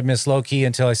how much I missed Loki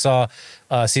until I saw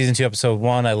season 2, episode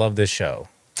 1. I love this show.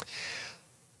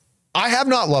 I have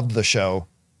not loved the show,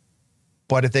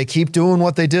 but if they keep doing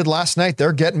what they did last night,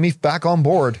 they're getting me back on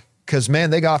board. Because, man,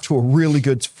 they got off to a really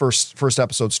good first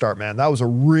episode start, man. That was a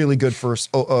really good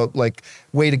first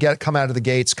way to come out of the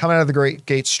gates, come out of the great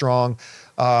gates strong,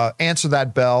 answer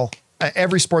that bell.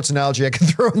 Every sports analogy I can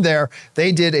throw in there.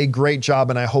 They did a great job,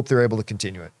 and I hope they're able to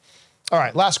continue it. All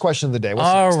right, last question of the day.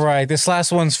 All right, this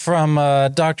last one's from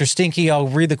Dr. Stinky. I'll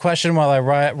read the question while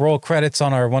I roll credits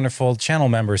on our wonderful channel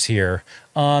members here.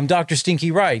 Dr. Stinky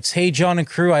writes, hey, John and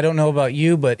crew, I don't know about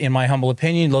you, but in my humble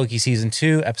opinion, Loki Season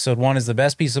 2, Episode 1 is the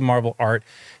best piece of Marvel art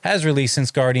has released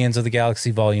since Guardians of the Galaxy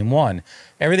Volume 1.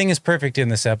 Everything is perfect in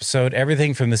this episode.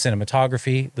 Everything from the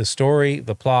cinematography, the story,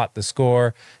 the plot, the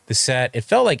score, the set. It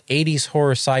felt like 80s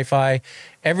horror sci-fi.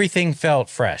 Everything felt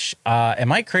fresh.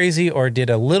 Am I crazy, or did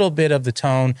a little bit of the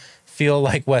tone feel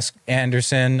like Wes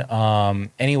Anderson?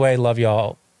 Anyway, love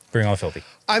y'all. Bring on filthy.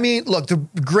 I mean, look, the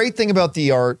great thing about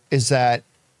the art is that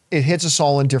it hits us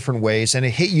all in different ways, and it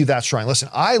hit you that strong. Listen,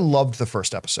 I loved the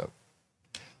first episode.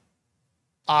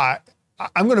 I'm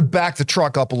going to back the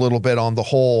truck up a little bit on the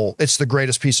whole, it's the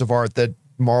greatest piece of art that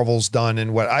Marvel's done,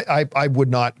 and what I would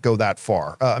not go that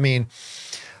far.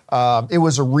 It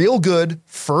was a real good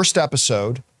first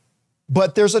episode,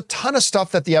 but there's a ton of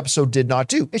stuff that the episode did not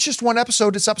do. It's just one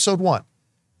episode. It's episode 1,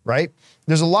 right?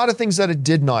 There's a lot of things that it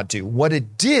did not do. What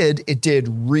it did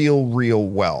real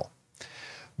well.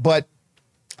 But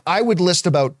I would list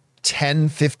about 10,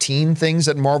 15 things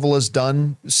that Marvel has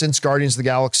done since Guardians of the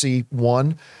Galaxy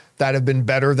 1 that have been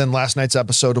better than last night's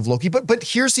episode of Loki. But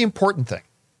here's the important thing.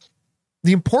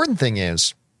 The important thing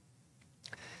is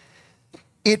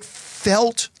it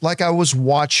felt like I was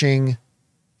watching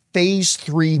Phase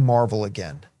 3 Marvel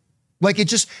again. Like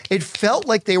it felt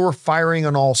like they were firing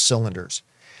on all cylinders.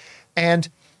 And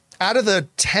out of the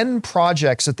 10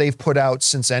 projects that they've put out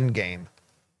since Endgame,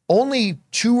 only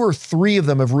 2 or 3 of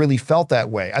them have really felt that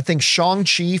way. I think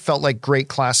Shang-Chi felt like great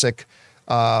classic.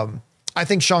 I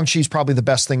think Shang-Chi is probably the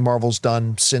best thing Marvel's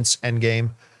done since Endgame.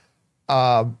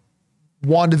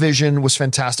 WandaVision was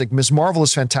fantastic. Ms. Marvel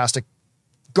is fantastic.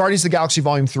 Guardians of the Galaxy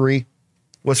Volume 3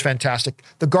 was fantastic.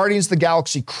 The Guardians of the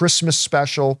Galaxy Christmas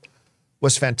special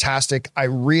was fantastic. I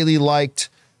really liked,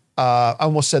 I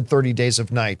almost said 30 Days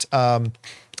of Night.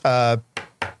 The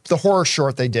horror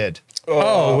short they did.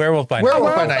 Werewolf by Night.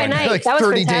 Werewolf by Night. Like That was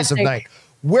 30 Days of fantastic. Night.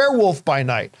 Werewolf by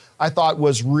Night, I thought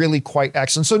was really quite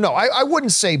excellent. So no, I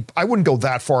wouldn't go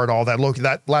that far at all. That Loki,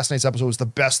 that last night's episode was the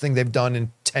best thing they've done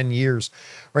in 10 years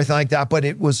or anything like that. But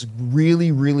it was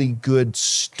really good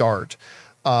start.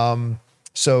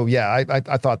 So yeah,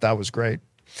 I thought that was great.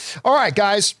 All right,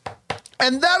 guys.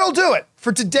 And that'll do it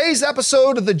for today's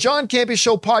episode of the John Campea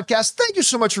Show podcast. Thank you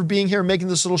so much for being here and making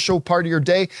this little show part of your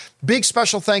day. Big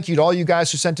special thank you to all you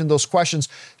guys who sent in those questions,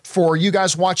 for you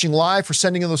guys watching live, for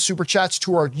sending in those super chats,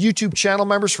 to our YouTube channel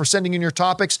members for sending in your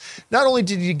topics. Not only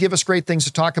did you give us great things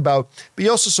to talk about, but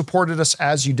you also supported us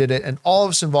as you did it. And all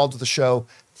of us involved with the show,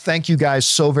 thank you guys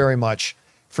so very much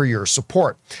for your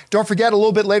support. Don't forget, a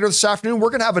little bit later this afternoon, we're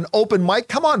going to have an open mic.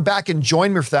 Come on back and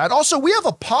join me for that. Also, we have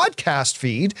a podcast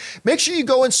feed. Make sure you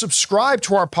go and subscribe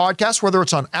to our podcast, whether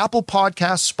it's on Apple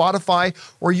Podcasts, Spotify,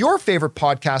 or your favorite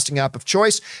podcasting app of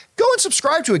choice. Go and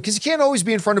subscribe to it, because you can't always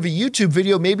be in front of a YouTube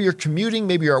video. Maybe you're commuting,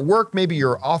 maybe you're at work, maybe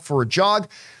you're off for a jog.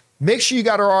 Make sure you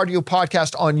got our audio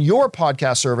podcast on your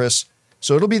podcast service,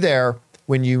 so it'll be there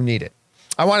when you need it.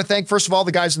 I want to thank, first of all,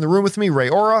 the guys in the room with me, Ray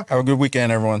Ora. Have a good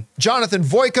weekend, everyone. Jonathan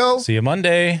Voiko. See you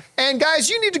Monday. And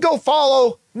guys, you need to go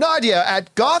follow Nadia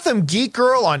at Gotham Geek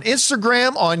Girl on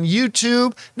Instagram, on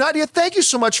YouTube. Nadia, thank you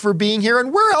so much for being here.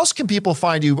 And where else can people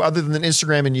find you other than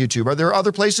Instagram and YouTube? Are there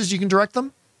other places you can direct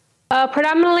them?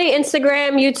 Predominantly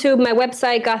Instagram, YouTube, my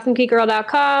website,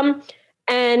 gothamgeekgirl.com.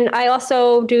 And I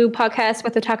also do podcasts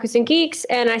with Otakus and Geeks.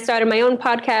 And I started my own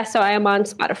podcast, so I am on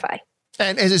Spotify.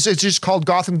 And it's just called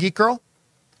Gotham Geek Girl?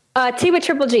 T with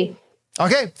triple G.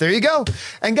 Okay, there you go.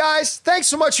 And guys, thanks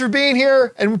so much for being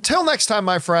here. And until next time,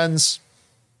 my friends,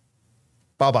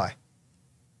 Bye-bye.